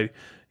 this guy,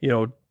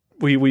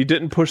 we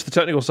didn't push the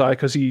technical side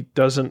because he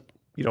doesn't,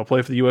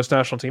 play for the U.S.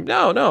 national team.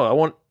 No, I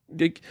want,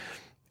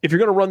 if you're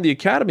going to run the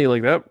academy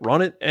like that,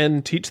 run it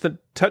and teach the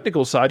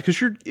technical side,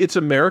 because it's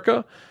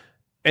America,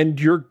 and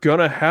you're going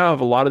to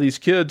have a lot of these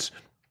kids,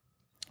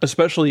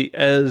 especially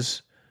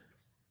as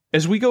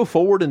we go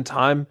forward in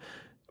time.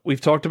 We've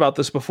talked about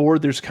this before.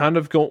 There's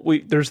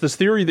there's this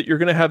theory that you're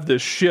going to have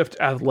this shift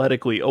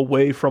athletically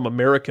away from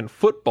American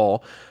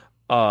football,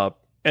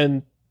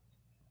 and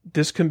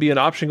this can be an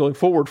option going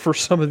forward for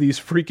some of these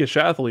freakish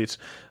athletes.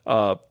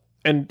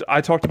 And I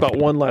talked about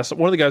one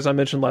of the guys I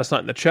mentioned last night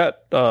in the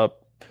chat,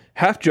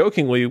 half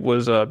jokingly,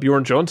 was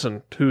Bjorn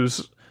Johnson,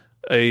 who's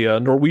a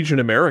Norwegian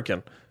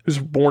American who's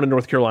born in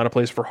North Carolina,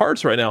 plays for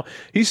Hearts right now.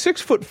 He's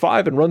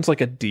 6'5" and runs like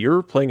a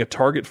deer, playing a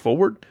target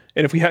forward.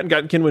 And if we hadn't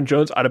gotten Kenwyne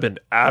Jones, I'd have been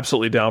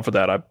absolutely down for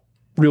that. I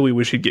really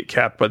wish he'd get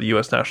capped by the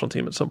U.S. national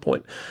team at some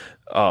point.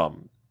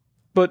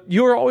 But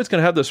you're always going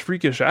to have those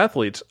freakish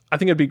athletes. I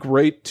think it'd be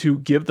great to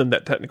give them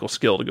that technical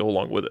skill to go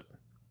along with it.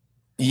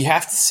 You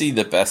have to see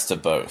the best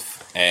of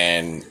both.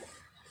 And,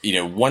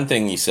 one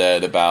thing you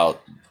said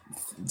about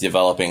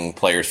developing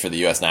players for the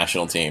U.S.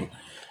 national team,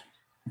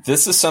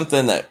 this is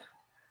something that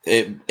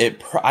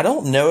I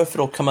don't know if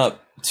it'll come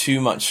up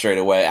too much straight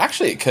away.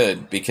 Actually, it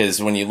could,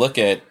 because when you look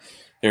at,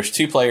 there's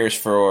two players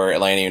for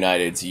Atlanta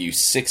United's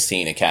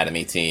U16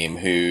 academy team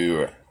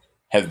who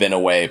have been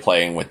away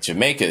playing with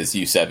Jamaica's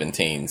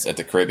U17s at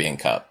the Caribbean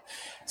Cup.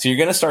 So you're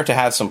going to start to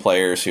have some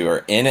players who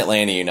are in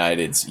Atlanta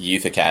United's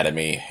youth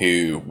academy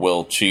who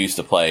will choose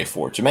to play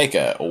for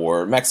Jamaica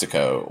or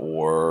Mexico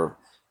or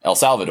El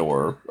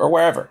Salvador or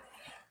wherever.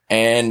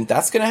 And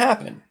that's going to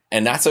happen.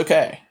 And that's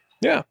okay.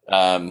 Yeah.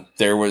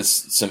 There was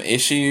some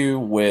issue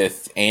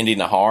with Andy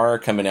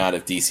Nahar coming out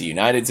of DC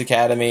United's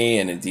academy,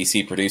 and in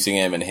DC producing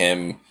him, and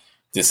him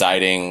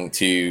deciding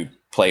to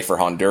play for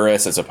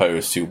Honduras as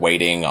opposed to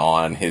waiting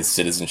on his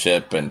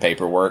citizenship and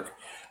paperwork.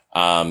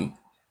 The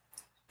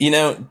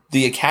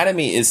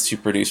academy is to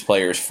produce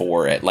players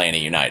for Atlanta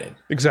United.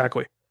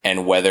 Exactly.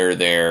 And whether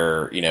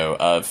they're,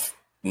 of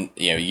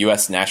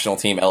U.S. national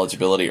team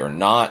eligibility or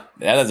not,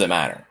 that doesn't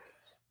matter.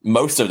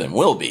 Most of them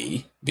will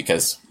be,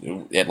 because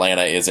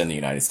Atlanta is in the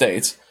United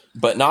States,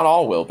 but not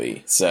all will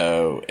be.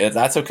 So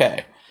that's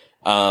okay.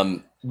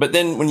 But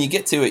then when you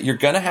get to it, you're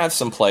going to have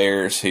some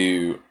players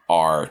who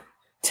are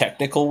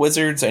technical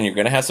wizards, and you're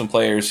going to have some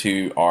players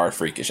who are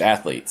freakish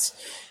athletes.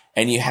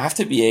 And you have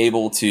to be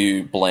able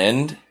to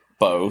blend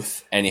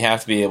both, and you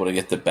have to be able to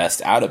get the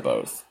best out of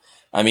both.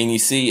 I mean, you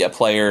see a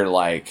player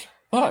like,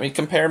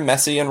 compare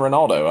Messi and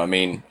Ronaldo. I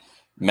mean,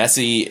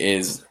 Messi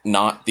is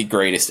not the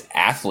greatest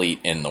athlete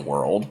in the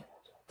world,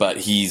 but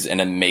he's an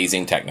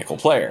amazing technical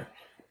player.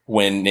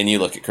 When then you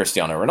look at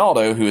Cristiano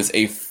Ronaldo, who is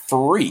a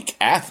freak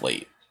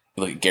athlete.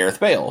 Look at Gareth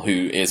Bale, who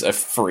is a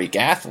freak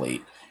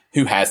athlete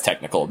who has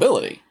technical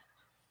ability.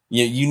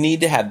 You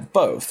need to have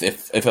both.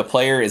 If a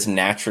player is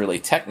naturally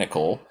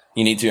technical,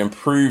 you need to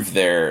improve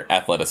their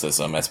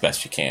athleticism as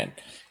best you can.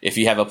 If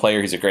you have a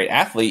player who's a great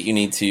athlete, you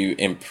need to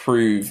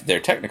improve their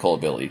technical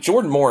ability.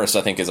 Jordan Morris,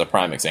 I think, is a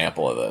prime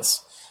example of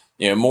this.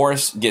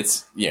 Morris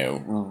gets,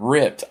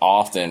 ripped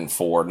often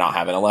for not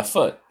having a left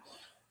foot.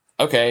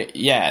 Okay,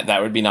 yeah,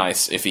 that would be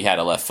nice if he had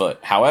a left foot.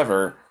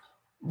 However,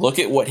 look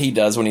at what he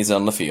does when he's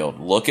on the field.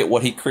 Look at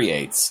what he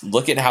creates.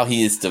 Look at how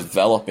he is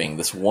developing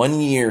this 1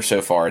 year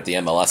so far at the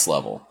MLS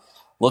level.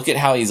 Look at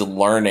how he's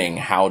learning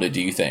how to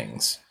do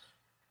things.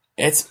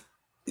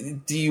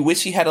 Do you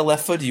wish he had a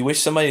left foot? Do you wish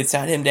somebody had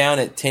sat him down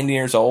at 10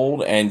 years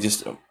old and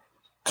just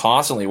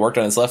constantly worked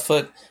on his left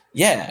foot?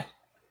 Yeah,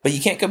 but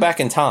you can't go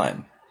back in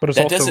time. But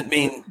that doesn't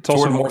mean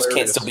Jordan Morris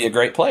can't still be a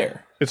great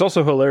player. It's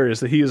also hilarious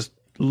that he has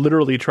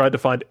literally tried to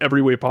find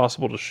every way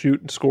possible to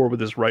shoot and score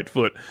with his right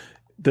foot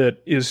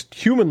that is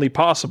humanly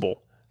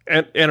possible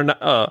and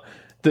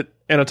that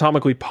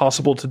anatomically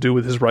possible to do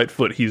with his right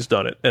foot. He's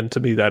done it. And to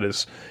me,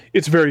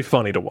 it's very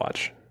funny to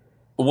watch.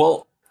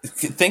 Well,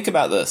 think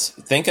about this.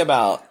 Think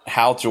about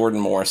how Jordan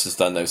Morris has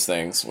done those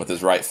things with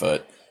his right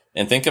foot,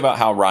 and think about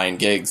how Ryan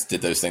Giggs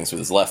did those things with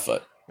his left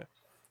foot.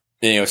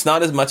 It's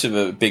not as much of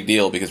a big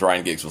deal because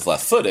Ryan Giggs was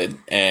left-footed,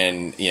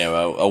 and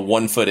a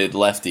one-footed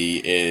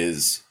lefty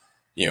is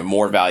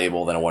more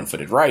valuable than a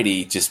one-footed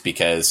righty, just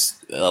because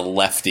a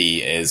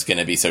lefty is going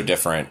to be so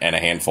different and a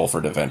handful for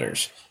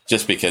defenders,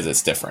 just because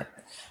it's different.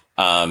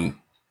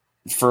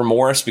 For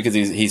Morris, because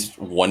he's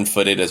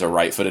one-footed as a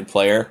right-footed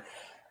player,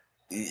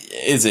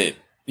 is it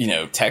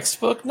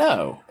textbook?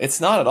 No, it's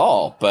not at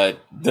all. But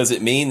does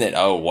it mean that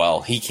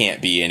he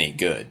can't be any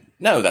good?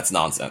 No, that's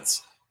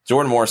nonsense.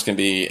 Jordan Morris can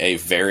be a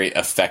very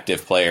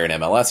effective player in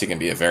MLS. He can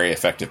be a very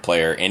effective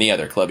player any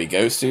other club he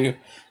goes to,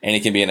 and he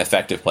can be an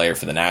effective player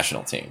for the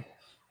national team.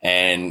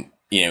 And,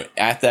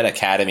 at that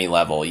academy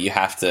level, you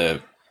have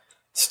to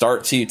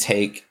start to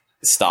take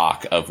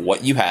stock of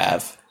what you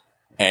have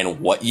and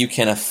what you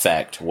can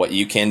affect, what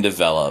you can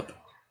develop,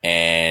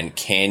 and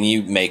can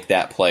you make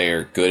that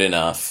player good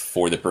enough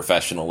for the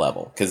professional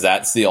level? Because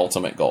that's the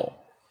ultimate goal.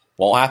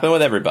 Won't happen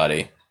with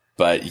everybody.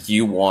 But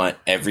you want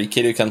every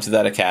kid who comes to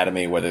that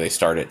academy, whether they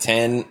start at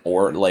 10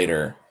 or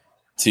later,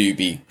 to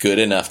be good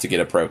enough to get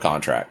a pro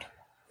contract.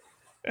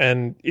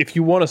 And if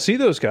you want to see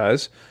those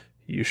guys,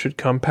 you should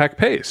come pack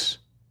pace.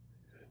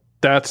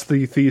 That's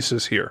the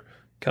thesis here.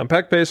 Come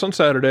pack pace on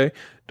Saturday.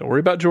 Don't worry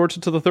about Georgia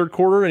until the third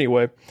quarter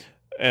anyway.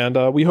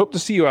 And we hope to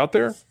see you out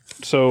there.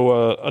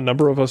 So a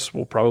number of us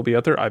will probably be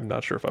out there. I'm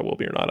not sure if I will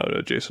be or not. I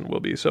know Jason will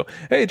be. So,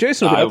 hey,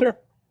 Jason will be out there.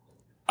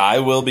 I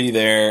will be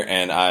there,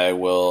 and I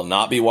will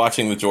not be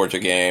watching the Georgia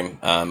game.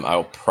 I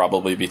will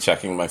probably be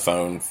checking my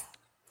phone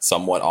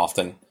somewhat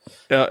often.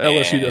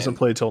 LSU doesn't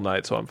play till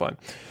night, so I'm fine.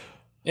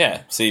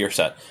 Yeah, see, you're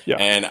set. Yeah.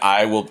 And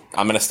I'm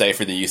going to stay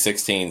for the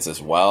U16s as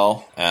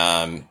well.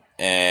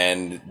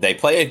 And they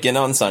play again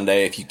on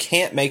Sunday. If you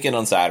can't make it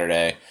on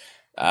Saturday,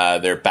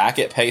 they're back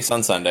at Pace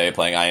on Sunday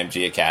playing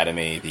IMG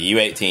Academy. The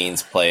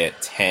U18s play at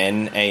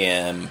 10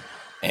 a.m.,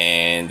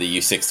 and the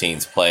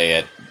U16s play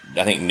at,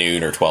 I think,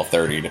 noon or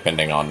 12:30,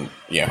 depending on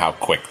how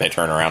quick they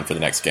turn around for the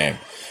next game.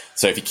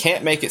 So if you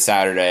can't make it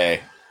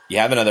Saturday, you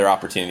have another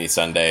opportunity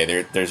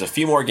Sunday. There's a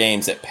few more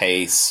games at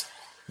Pace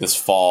this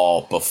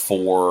fall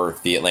before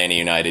the Atlanta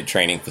United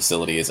training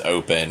facility is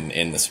open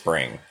in the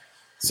spring.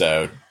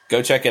 So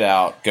go check it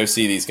out. Go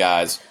see these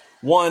guys.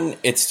 One,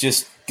 it's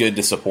just good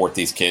to support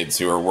these kids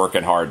who are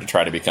working hard to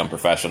try to become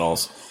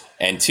professionals.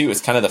 And two,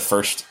 it's kind of the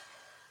first.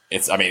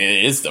 It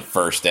is the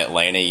first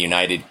Atlanta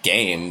United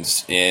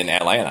games in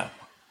Atlanta.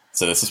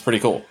 So this is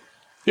pretty cool.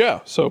 Yeah.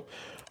 So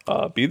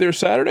be there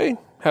Saturday.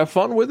 Have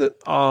fun with it.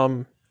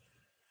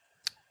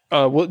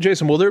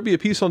 Jason, will there be a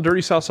piece on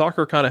Dirty South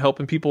Soccer kind of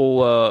helping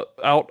people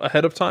out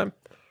ahead of time?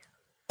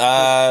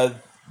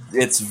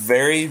 It's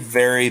very,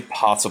 very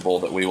possible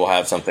that we will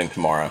have something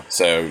tomorrow.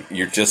 So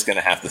you're just going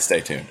to have to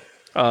stay tuned.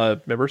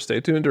 Remember, stay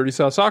tuned, Dirty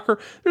South Soccer.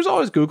 There's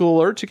always Google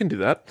alerts. You can do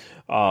that.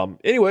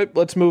 Anyway,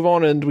 let's move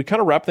on, and we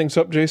kind of wrap things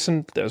up,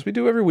 Jason, as we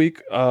do every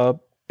week.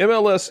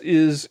 MLS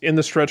is in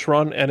the stretch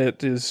run, and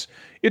it's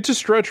a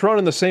stretch run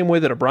in the same way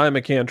that a Brian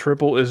McCann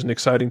triple is an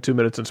exciting 2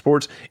 minutes in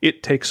sports.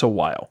 It takes a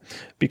while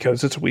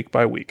because it's week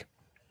by week.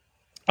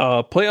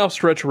 Playoff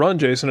stretch run,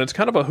 Jason, it's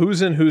kind of a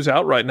who's in, who's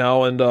out right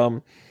now, and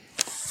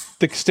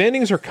the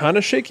standings are kind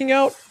of shaking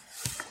out.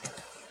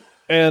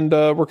 And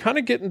we're kind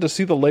of getting to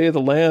see the lay of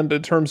the land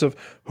in terms of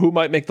who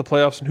might make the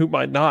playoffs and who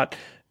might not.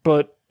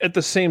 But at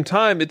the same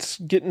time, it's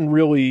getting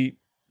really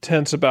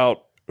tense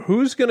about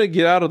who's going to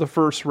get out of the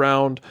first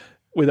round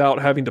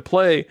without having to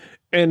play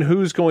and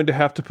who's going to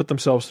have to put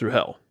themselves through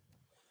hell.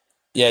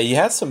 Yeah, you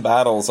have some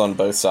battles on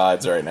both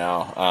sides right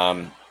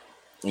now.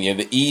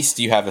 The East,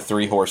 you have a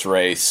 3-horse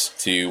race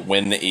to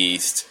win the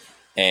East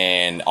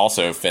and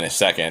also finish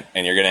second.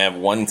 And you're going to have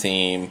one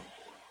team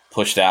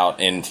pushed out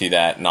into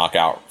that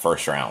knockout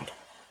first round.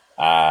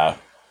 Now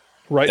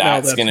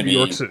that's going to New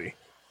York City.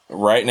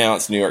 Right now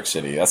it's New York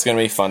City. That's going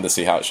to be fun to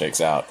see how it shakes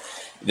out.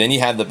 Then you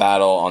have the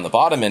battle on the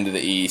bottom end of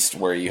the East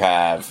where you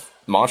have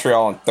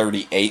Montreal on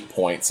 38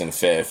 points in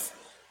 5th,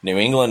 New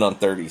England on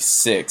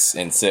 36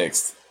 in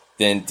 6th,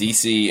 then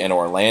DC and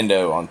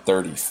Orlando on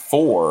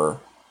 34,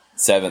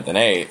 7th and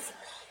 8th.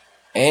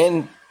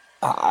 And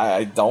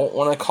I don't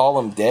want to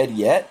call them dead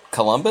yet.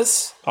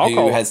 Columbus, they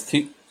have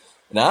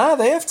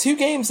 2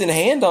 games in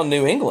hand on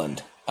New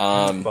England.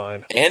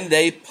 Fine. And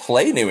they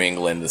play New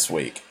England this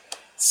week.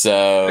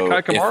 So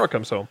Kai Kamara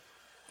comes home.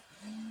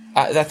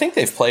 I think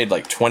they've played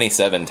like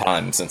 27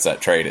 times since that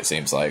trade, it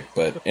seems like.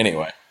 But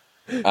anyway.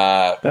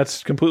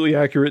 That's completely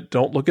accurate.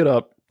 Don't look it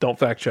up. Don't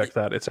fact check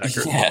that. It's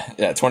accurate.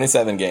 Yeah,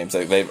 27 games.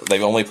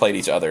 They've only played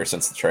each other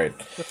since the trade.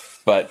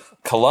 But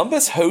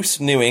Columbus hosts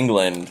New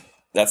England.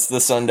 That's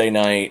the Sunday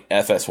night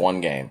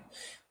FS1 game.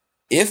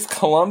 If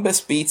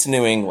Columbus beats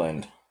New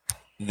England,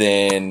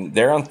 then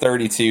they're on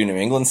 32. New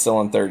England's still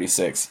on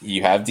 36.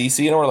 You have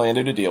DC and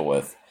Orlando to deal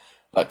with.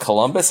 But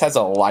Columbus has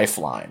a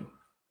lifeline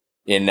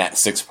in that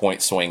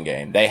 6-point swing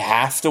game. They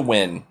have to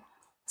win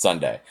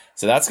Sunday.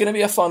 So that's going to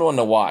be a fun one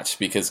to watch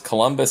because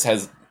Columbus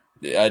has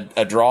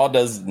a draw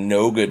does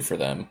no good for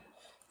them.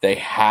 They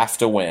have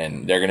to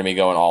win. They're going to be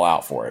going all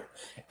out for it.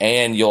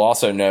 And you'll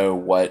also know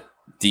what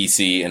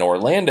DC and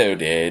Orlando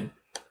did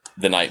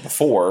the night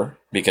before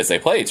because they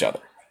play each other.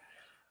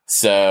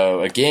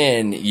 So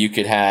again, you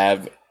could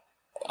have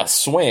a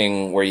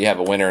swing where you have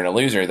a winner and a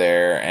loser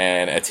there,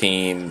 and a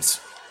team's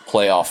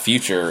playoff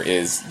future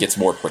gets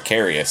more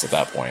precarious at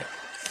that point.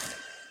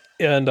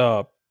 And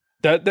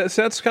that's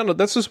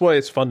just why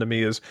it's fun to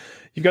me is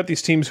you've got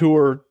these teams who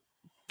are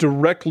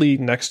directly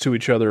next to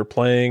each other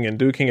playing and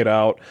duking it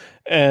out,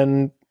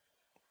 and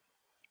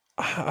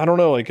I don't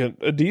know, like a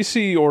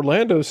DC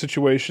Orlando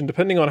situation,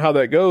 depending on how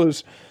that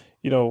goes,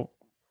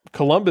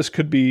 Columbus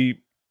could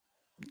be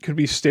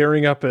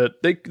staring up at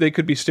they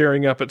could be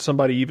staring up at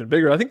somebody even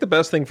bigger. I think the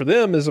best thing for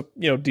them is a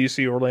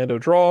DC Orlando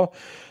draw,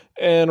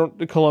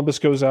 and Columbus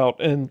goes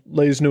out and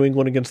lays New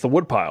England against the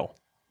woodpile.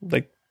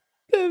 That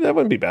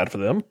wouldn't be bad for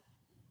them.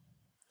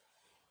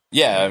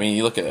 Yeah, I mean,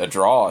 you look at a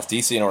draw. If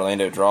DC and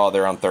Orlando draw,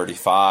 they're on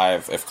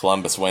 35. If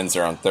Columbus wins,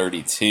 they're on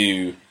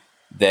 32.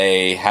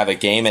 They have a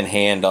game in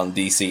hand on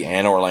DC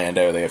and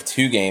Orlando. They have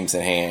 2 games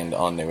in hand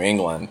on New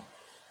England.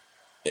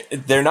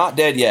 They're not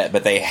dead yet,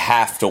 but they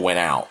have to win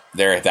out.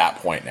 They're at that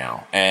point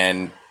now,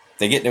 and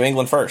they get New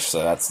England first,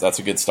 so that's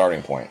a good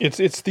starting point.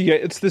 It's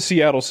the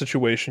Seattle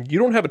situation. You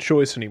don't have a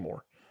choice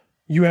anymore.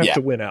 You have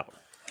to win out.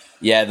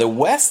 Yeah, the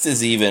West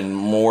is even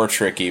more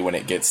tricky when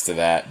it gets to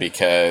that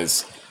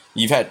because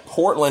you've had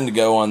Portland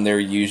go on their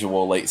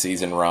usual late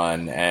season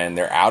run, and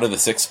they're out of the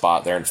 6th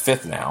spot. They're in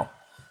 5th now.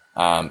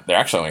 They're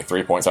actually only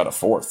 3 points out of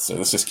 4th, so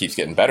this just keeps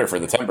getting better for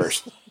the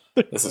Timbers.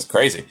 This is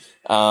crazy.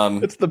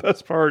 It's the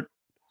best part.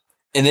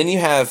 And then you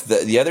have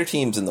the other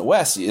teams in the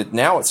West.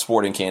 Now it's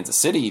Sporting Kansas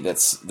City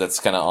that's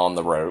kind of on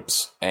the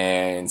ropes,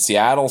 and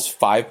Seattle's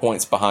 5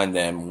 points behind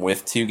them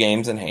with 2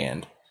 games in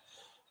hand.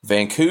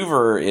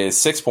 Vancouver is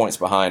 6 points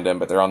behind them,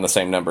 but they're on the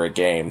same number of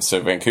games,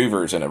 so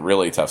Vancouver's in a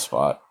really tough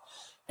spot.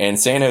 And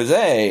San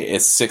Jose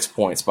is 6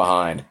 points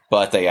behind,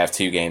 but they have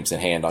 2 games in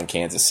hand on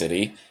Kansas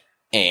City,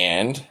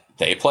 and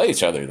they play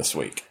each other this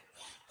week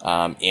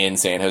in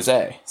San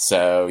Jose.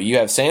 So you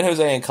have San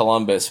Jose and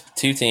Columbus,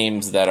 2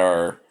 teams that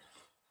are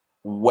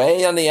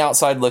way on the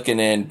outside looking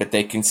in, but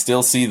they can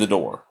still see the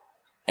door.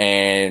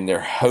 And they're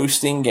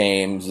hosting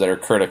games that are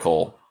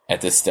critical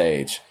at this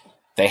stage.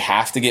 They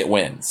have to get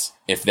wins.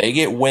 If they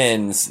get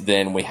wins,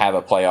 then we have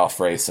a playoff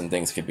race and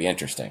things could be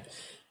interesting.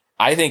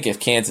 I think if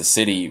Kansas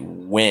City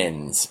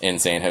wins in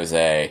San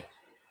Jose,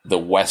 the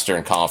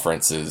Western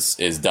Conference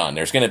is done.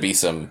 There's going to be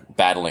some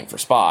battling for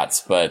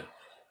spots, but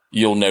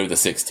you'll know the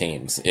 6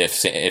 teams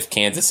if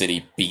Kansas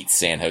City beats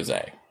San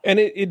Jose. And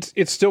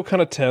it's still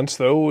kind of tense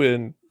though,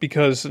 and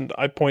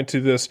I point to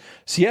this: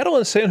 Seattle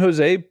and San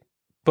Jose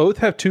both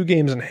have 2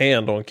 games in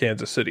hand on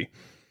Kansas City.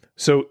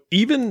 So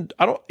even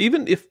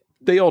if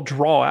they all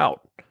draw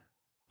out,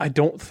 I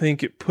don't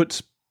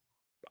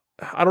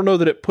know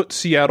that it puts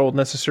Seattle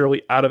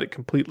necessarily out of it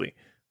completely.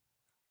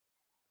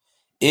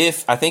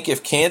 I think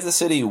if Kansas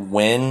City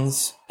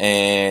wins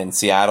and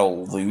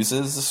Seattle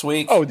loses this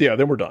week,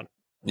 then we're done.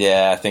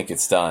 Yeah, I think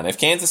it's done. If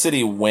Kansas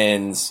City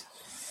wins,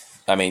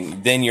 I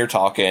mean, then you're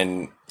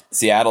talking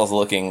Seattle's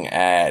looking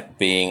at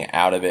being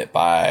out of it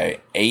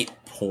by 8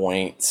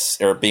 points,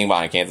 or being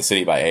behind Kansas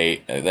City by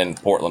 8. Then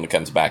Portland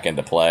comes back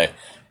into play.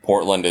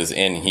 Portland is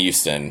in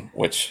Houston,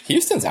 which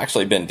Houston's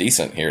actually been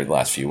decent here the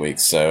last few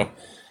weeks, so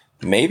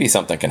maybe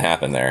something can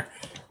happen there.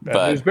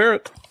 Bad news,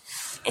 Barrett.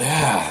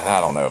 I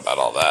don't know about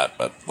all that,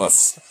 but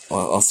let's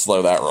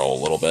slow that roll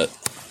a little bit.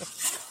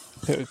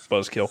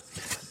 Buzzkill.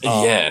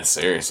 Yeah,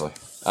 seriously.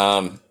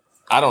 I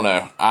don't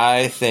know.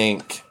 I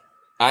think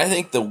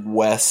the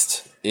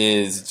West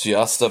is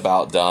just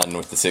about done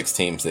with the 6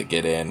 teams that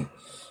get in.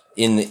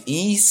 In the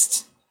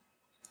East,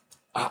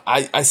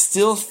 I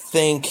still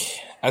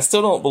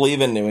don't believe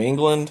in New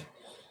England.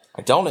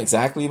 I don't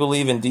exactly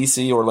believe in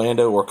DC,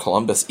 Orlando, or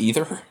Columbus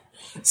either.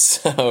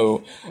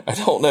 So I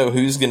don't know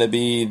who's going to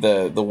be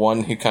the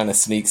one who kind of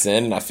sneaks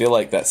in. And I feel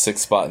like that 6th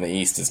spot in the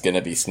East is going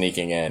to be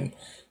sneaking in.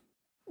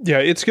 Yeah,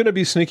 it's going to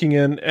be sneaking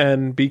in.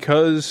 And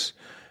because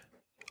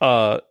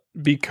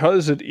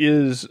it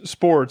is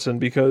sports and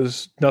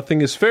because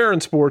nothing is fair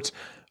in sports,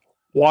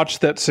 watch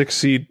that 6th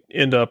seed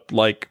end up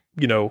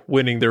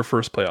winning their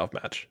first playoff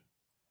match.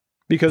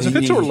 Because if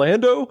it's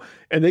Orlando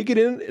and they get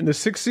in the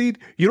 6th seed,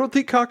 you don't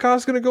think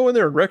Kaká's going to go in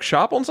there and wreck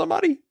shop on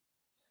somebody?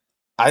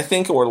 I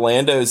think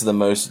Orlando is the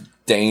most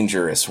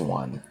dangerous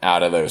one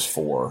out of those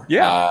 4.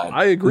 Yeah,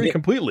 I agree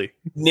completely.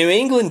 New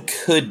England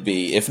could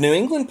be. If New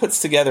England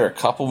puts together a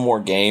couple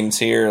more games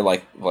here,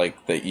 like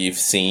that you've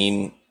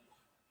seen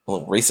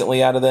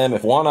recently out of them,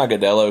 if Juan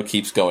Agudelo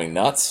keeps going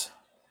nuts,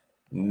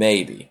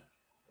 maybe.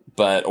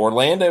 But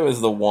Orlando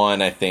is the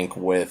one, I think,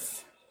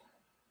 with...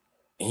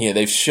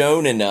 they've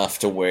shown enough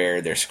to where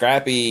they're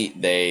scrappy,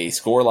 they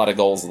score a lot of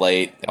goals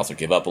late, they also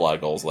give up a lot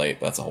of goals late,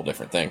 but that's a whole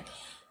different thing.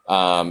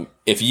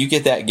 If you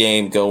get that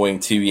game going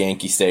to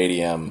Yankee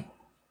Stadium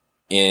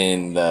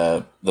in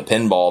the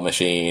pinball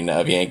machine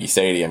of Yankee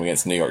Stadium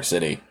against New York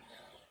City,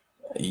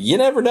 you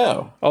never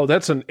know. Oh,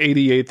 that's an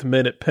 88th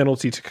minute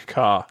penalty to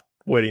Kaká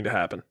waiting to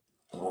happen.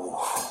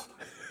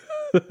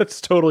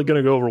 That's totally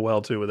going to go over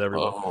well, too, with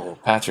everyone. Oh,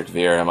 Patrick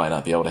Vieira might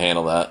not be able to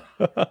handle that.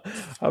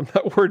 I'm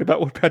not worried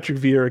about what Patrick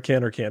Vieira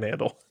can or can't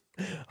handle.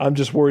 I'm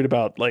just worried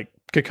about,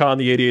 Kaká in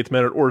the 88th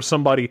minute, or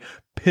somebody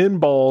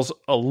pinballs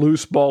a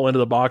loose ball into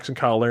the box and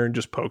Kyle Larin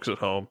just pokes it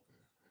home.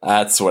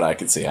 That's what I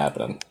could see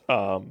happening.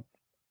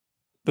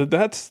 But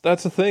that's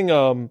the thing.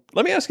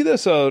 Let me ask you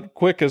this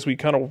quick as we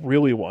kind of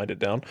really wind it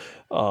down.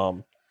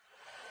 Do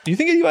you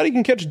think anybody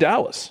can catch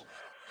Dallas?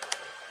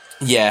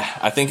 Yeah,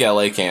 I think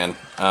LA can.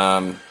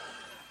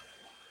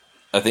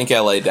 I think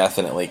LA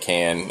definitely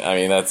can. I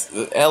mean, that's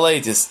LA.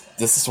 This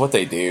is what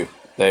they do.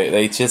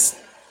 They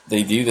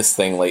do this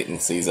thing late in the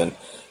season.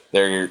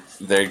 They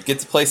get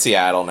to play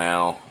Seattle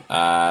now.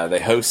 They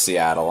host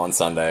Seattle on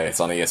Sunday. It's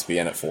on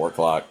ESPN at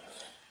 4:00.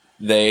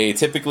 They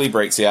typically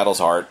break Seattle's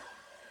heart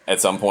at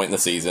some point in the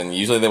season.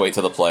 Usually they wait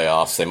till the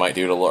playoffs. They might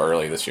do it a little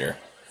early this year.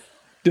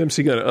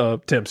 Dempsey.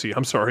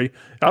 I'm sorry.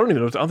 I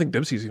don't think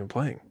Dempsey's even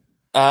playing.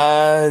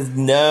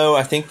 No,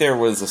 I think there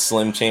was a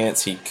slim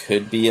chance he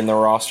could be in the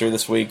roster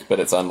this week, but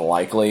it's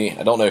unlikely.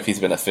 I don't know if he's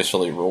been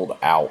officially ruled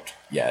out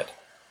yet.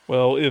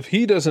 Well, if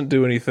he doesn't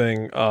do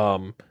anything,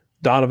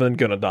 Donovan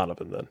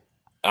then.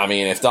 I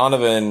mean, if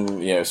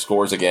Donovan,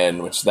 scores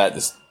again, which that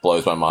just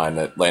blows my mind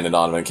that Landon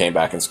Donovan came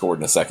back and scored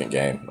in the second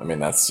game. I mean,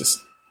 that's just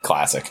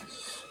classic.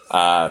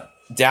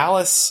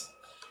 Dallas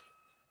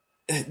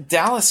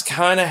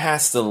kind of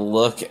has to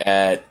look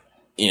at,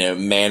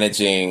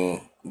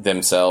 managing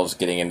themselves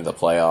getting into the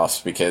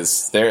playoffs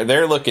because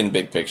they're looking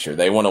big picture.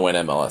 They want to win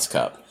MLS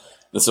Cup.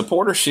 The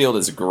Supporter Shield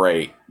is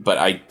great, but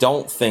I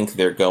don't think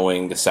they're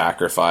going to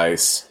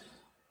sacrifice,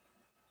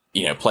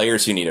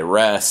 players who need a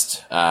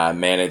rest,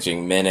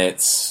 managing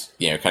minutes,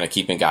 kind of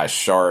keeping guys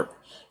sharp.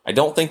 I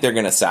don't think they're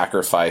going to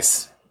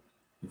sacrifice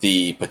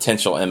the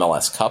potential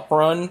MLS Cup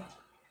run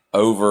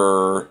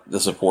over the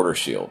Supporter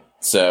Shield.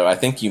 So I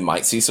think you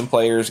might see some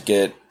players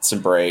get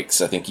some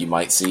breaks. I think you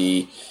might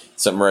see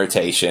some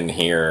rotation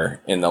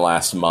here in the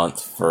last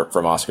month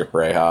from Oscar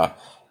Pareja,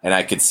 and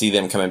I could see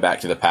them coming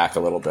back to the pack a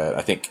little bit.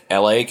 I think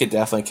LA could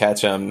definitely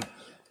catch them.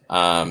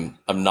 I'm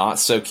not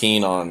so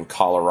keen on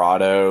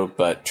Colorado,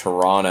 but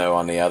Toronto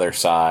on the other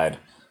side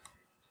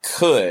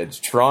could.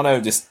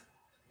 Toronto just,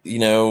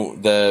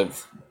 it's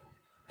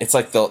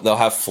like they'll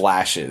have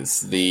flashes.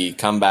 The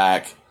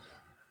comeback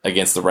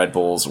against the Red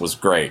Bulls was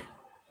great.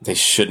 They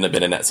shouldn't have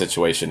been in that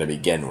situation to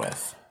begin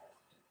with.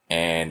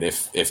 And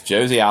if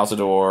Josie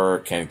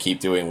Altidore can keep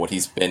doing what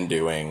he's been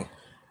doing,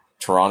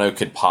 Toronto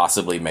could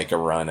possibly make a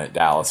run at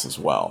Dallas as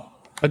well.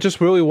 I just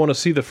really want to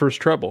see the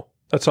first treble.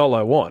 That's all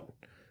I want.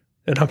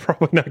 And I'm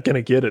probably not going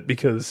to get it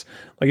because,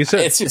 like you said...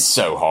 It's just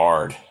so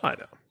hard. I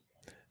know.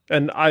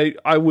 And I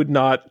would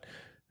not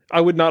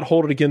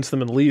hold it against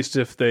them in the least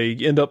if they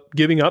end up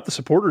giving up the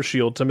Supporter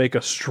Shield to make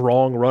a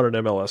strong run at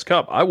MLS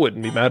Cup. I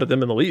wouldn't be mad at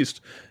them in the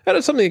least. And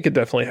it's something that could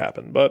definitely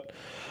happen. But...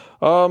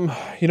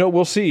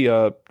 we'll see.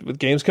 With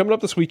games coming up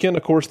this weekend,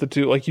 of course, the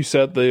two, like you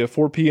said, the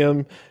 4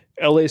 p.m.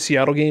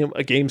 LA-Seattle game,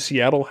 a game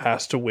Seattle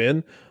has to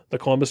win. The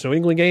Columbus-New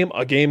England game,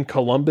 a game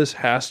Columbus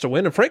has to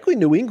win. And frankly,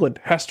 New England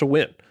has to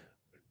win.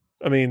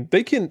 I mean,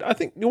 they can, I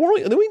think New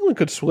England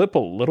could slip a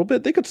little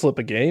bit. They could slip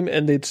a game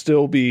and they'd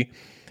still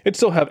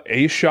have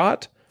a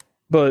shot,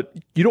 but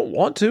you don't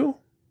want to.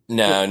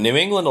 No, New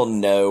England will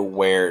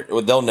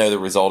know they'll know the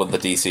result of the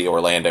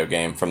DC-Orlando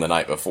game from the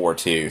night before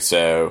too.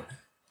 So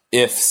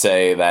if,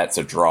 say, that's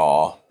a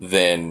draw,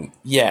 then,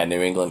 yeah,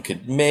 New England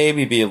could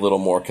maybe be a little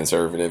more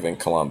conservative in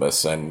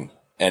Columbus and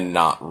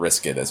not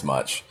risk it as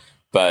much.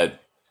 But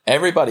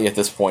everybody at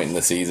this point in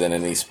the season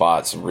in these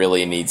spots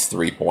really needs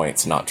 3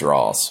 points, not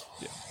draws.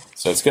 Yeah.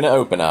 So it's going to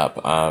open up.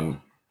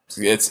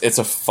 It's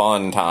a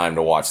fun time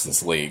to watch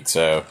this league.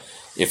 So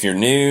if you're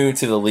new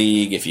to the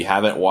league, if you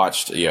haven't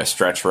watched a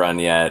stretch run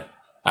yet,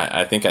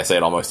 I think I say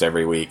it almost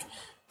every week,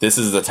 this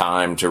is the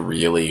time to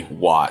really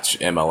watch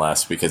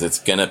MLS because it's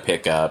going to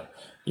pick up.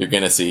 You're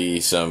going to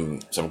see some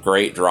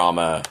great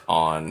drama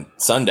on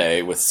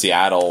Sunday with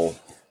Seattle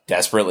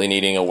desperately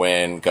needing a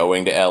win,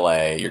 going to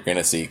LA. You're going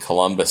to see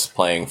Columbus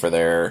playing for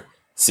their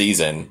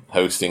season,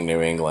 hosting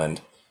New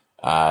England.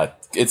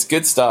 It's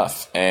good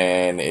stuff,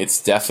 and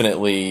it's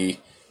definitely,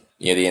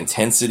 the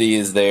intensity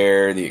is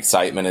there, the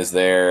excitement is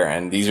there,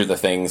 and these are the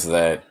things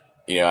that,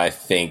 I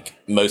think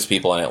most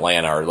people in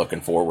Atlanta are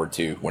looking forward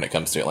to when it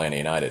comes to Atlanta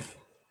United.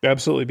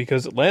 Absolutely,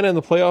 because Atlanta in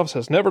the playoffs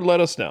has never let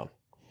us down.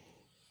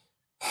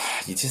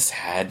 You just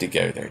had to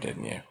go there,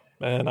 didn't you?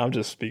 Man, I'm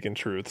just speaking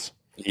truths.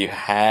 You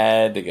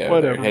had to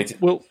go there. Hey,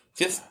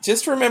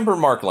 just remember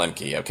Mark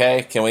Lemke,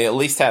 okay? Can we at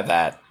least have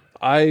that?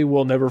 I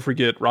will never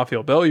forget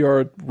Rafael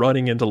Belliard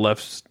running into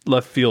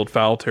left field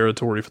foul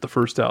territory for the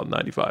first out in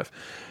 95.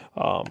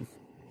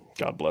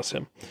 God bless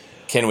him.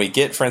 Can we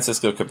get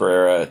Francisco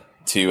Cabrera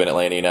to an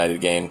Atlanta United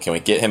game? Can we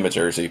get him a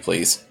jersey,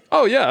 please?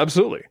 Oh, yeah,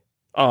 absolutely.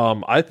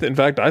 I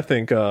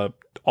think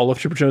all of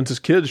Chipper Jones's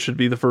kids should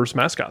be the first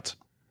mascots.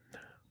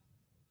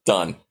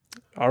 Done.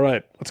 All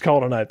right, let's call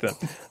it a night then.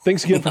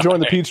 Thanks again for joining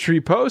the Peachtree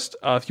Post.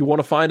 If you want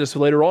to find us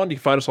later on, you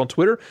can find us on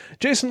Twitter.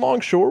 Jason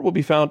Longshore will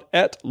be found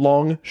at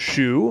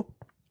Longshoe.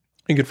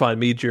 You can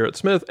find me, Jarrett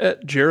Smith,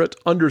 at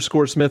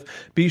Jarrett_Smith.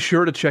 Be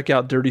sure to check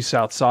out Dirty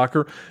South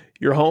Soccer,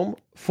 your home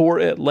for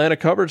Atlanta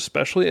coverage,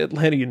 especially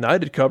Atlanta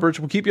United coverage.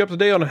 We'll keep you up to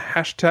date on a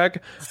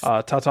hashtag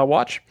Tata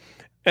Watch,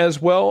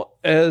 as well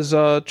as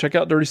check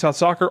out Dirty South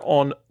Soccer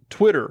on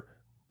Twitter,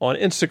 on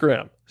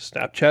Instagram.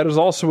 Snapchat is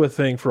also a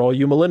thing for all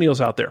you millennials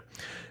out there.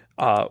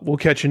 We'll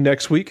catch you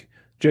next week.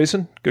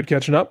 Jason, good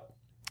catching up.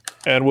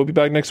 And we'll be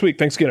back next week.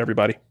 Thanks again,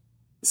 everybody.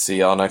 See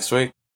y'all next week.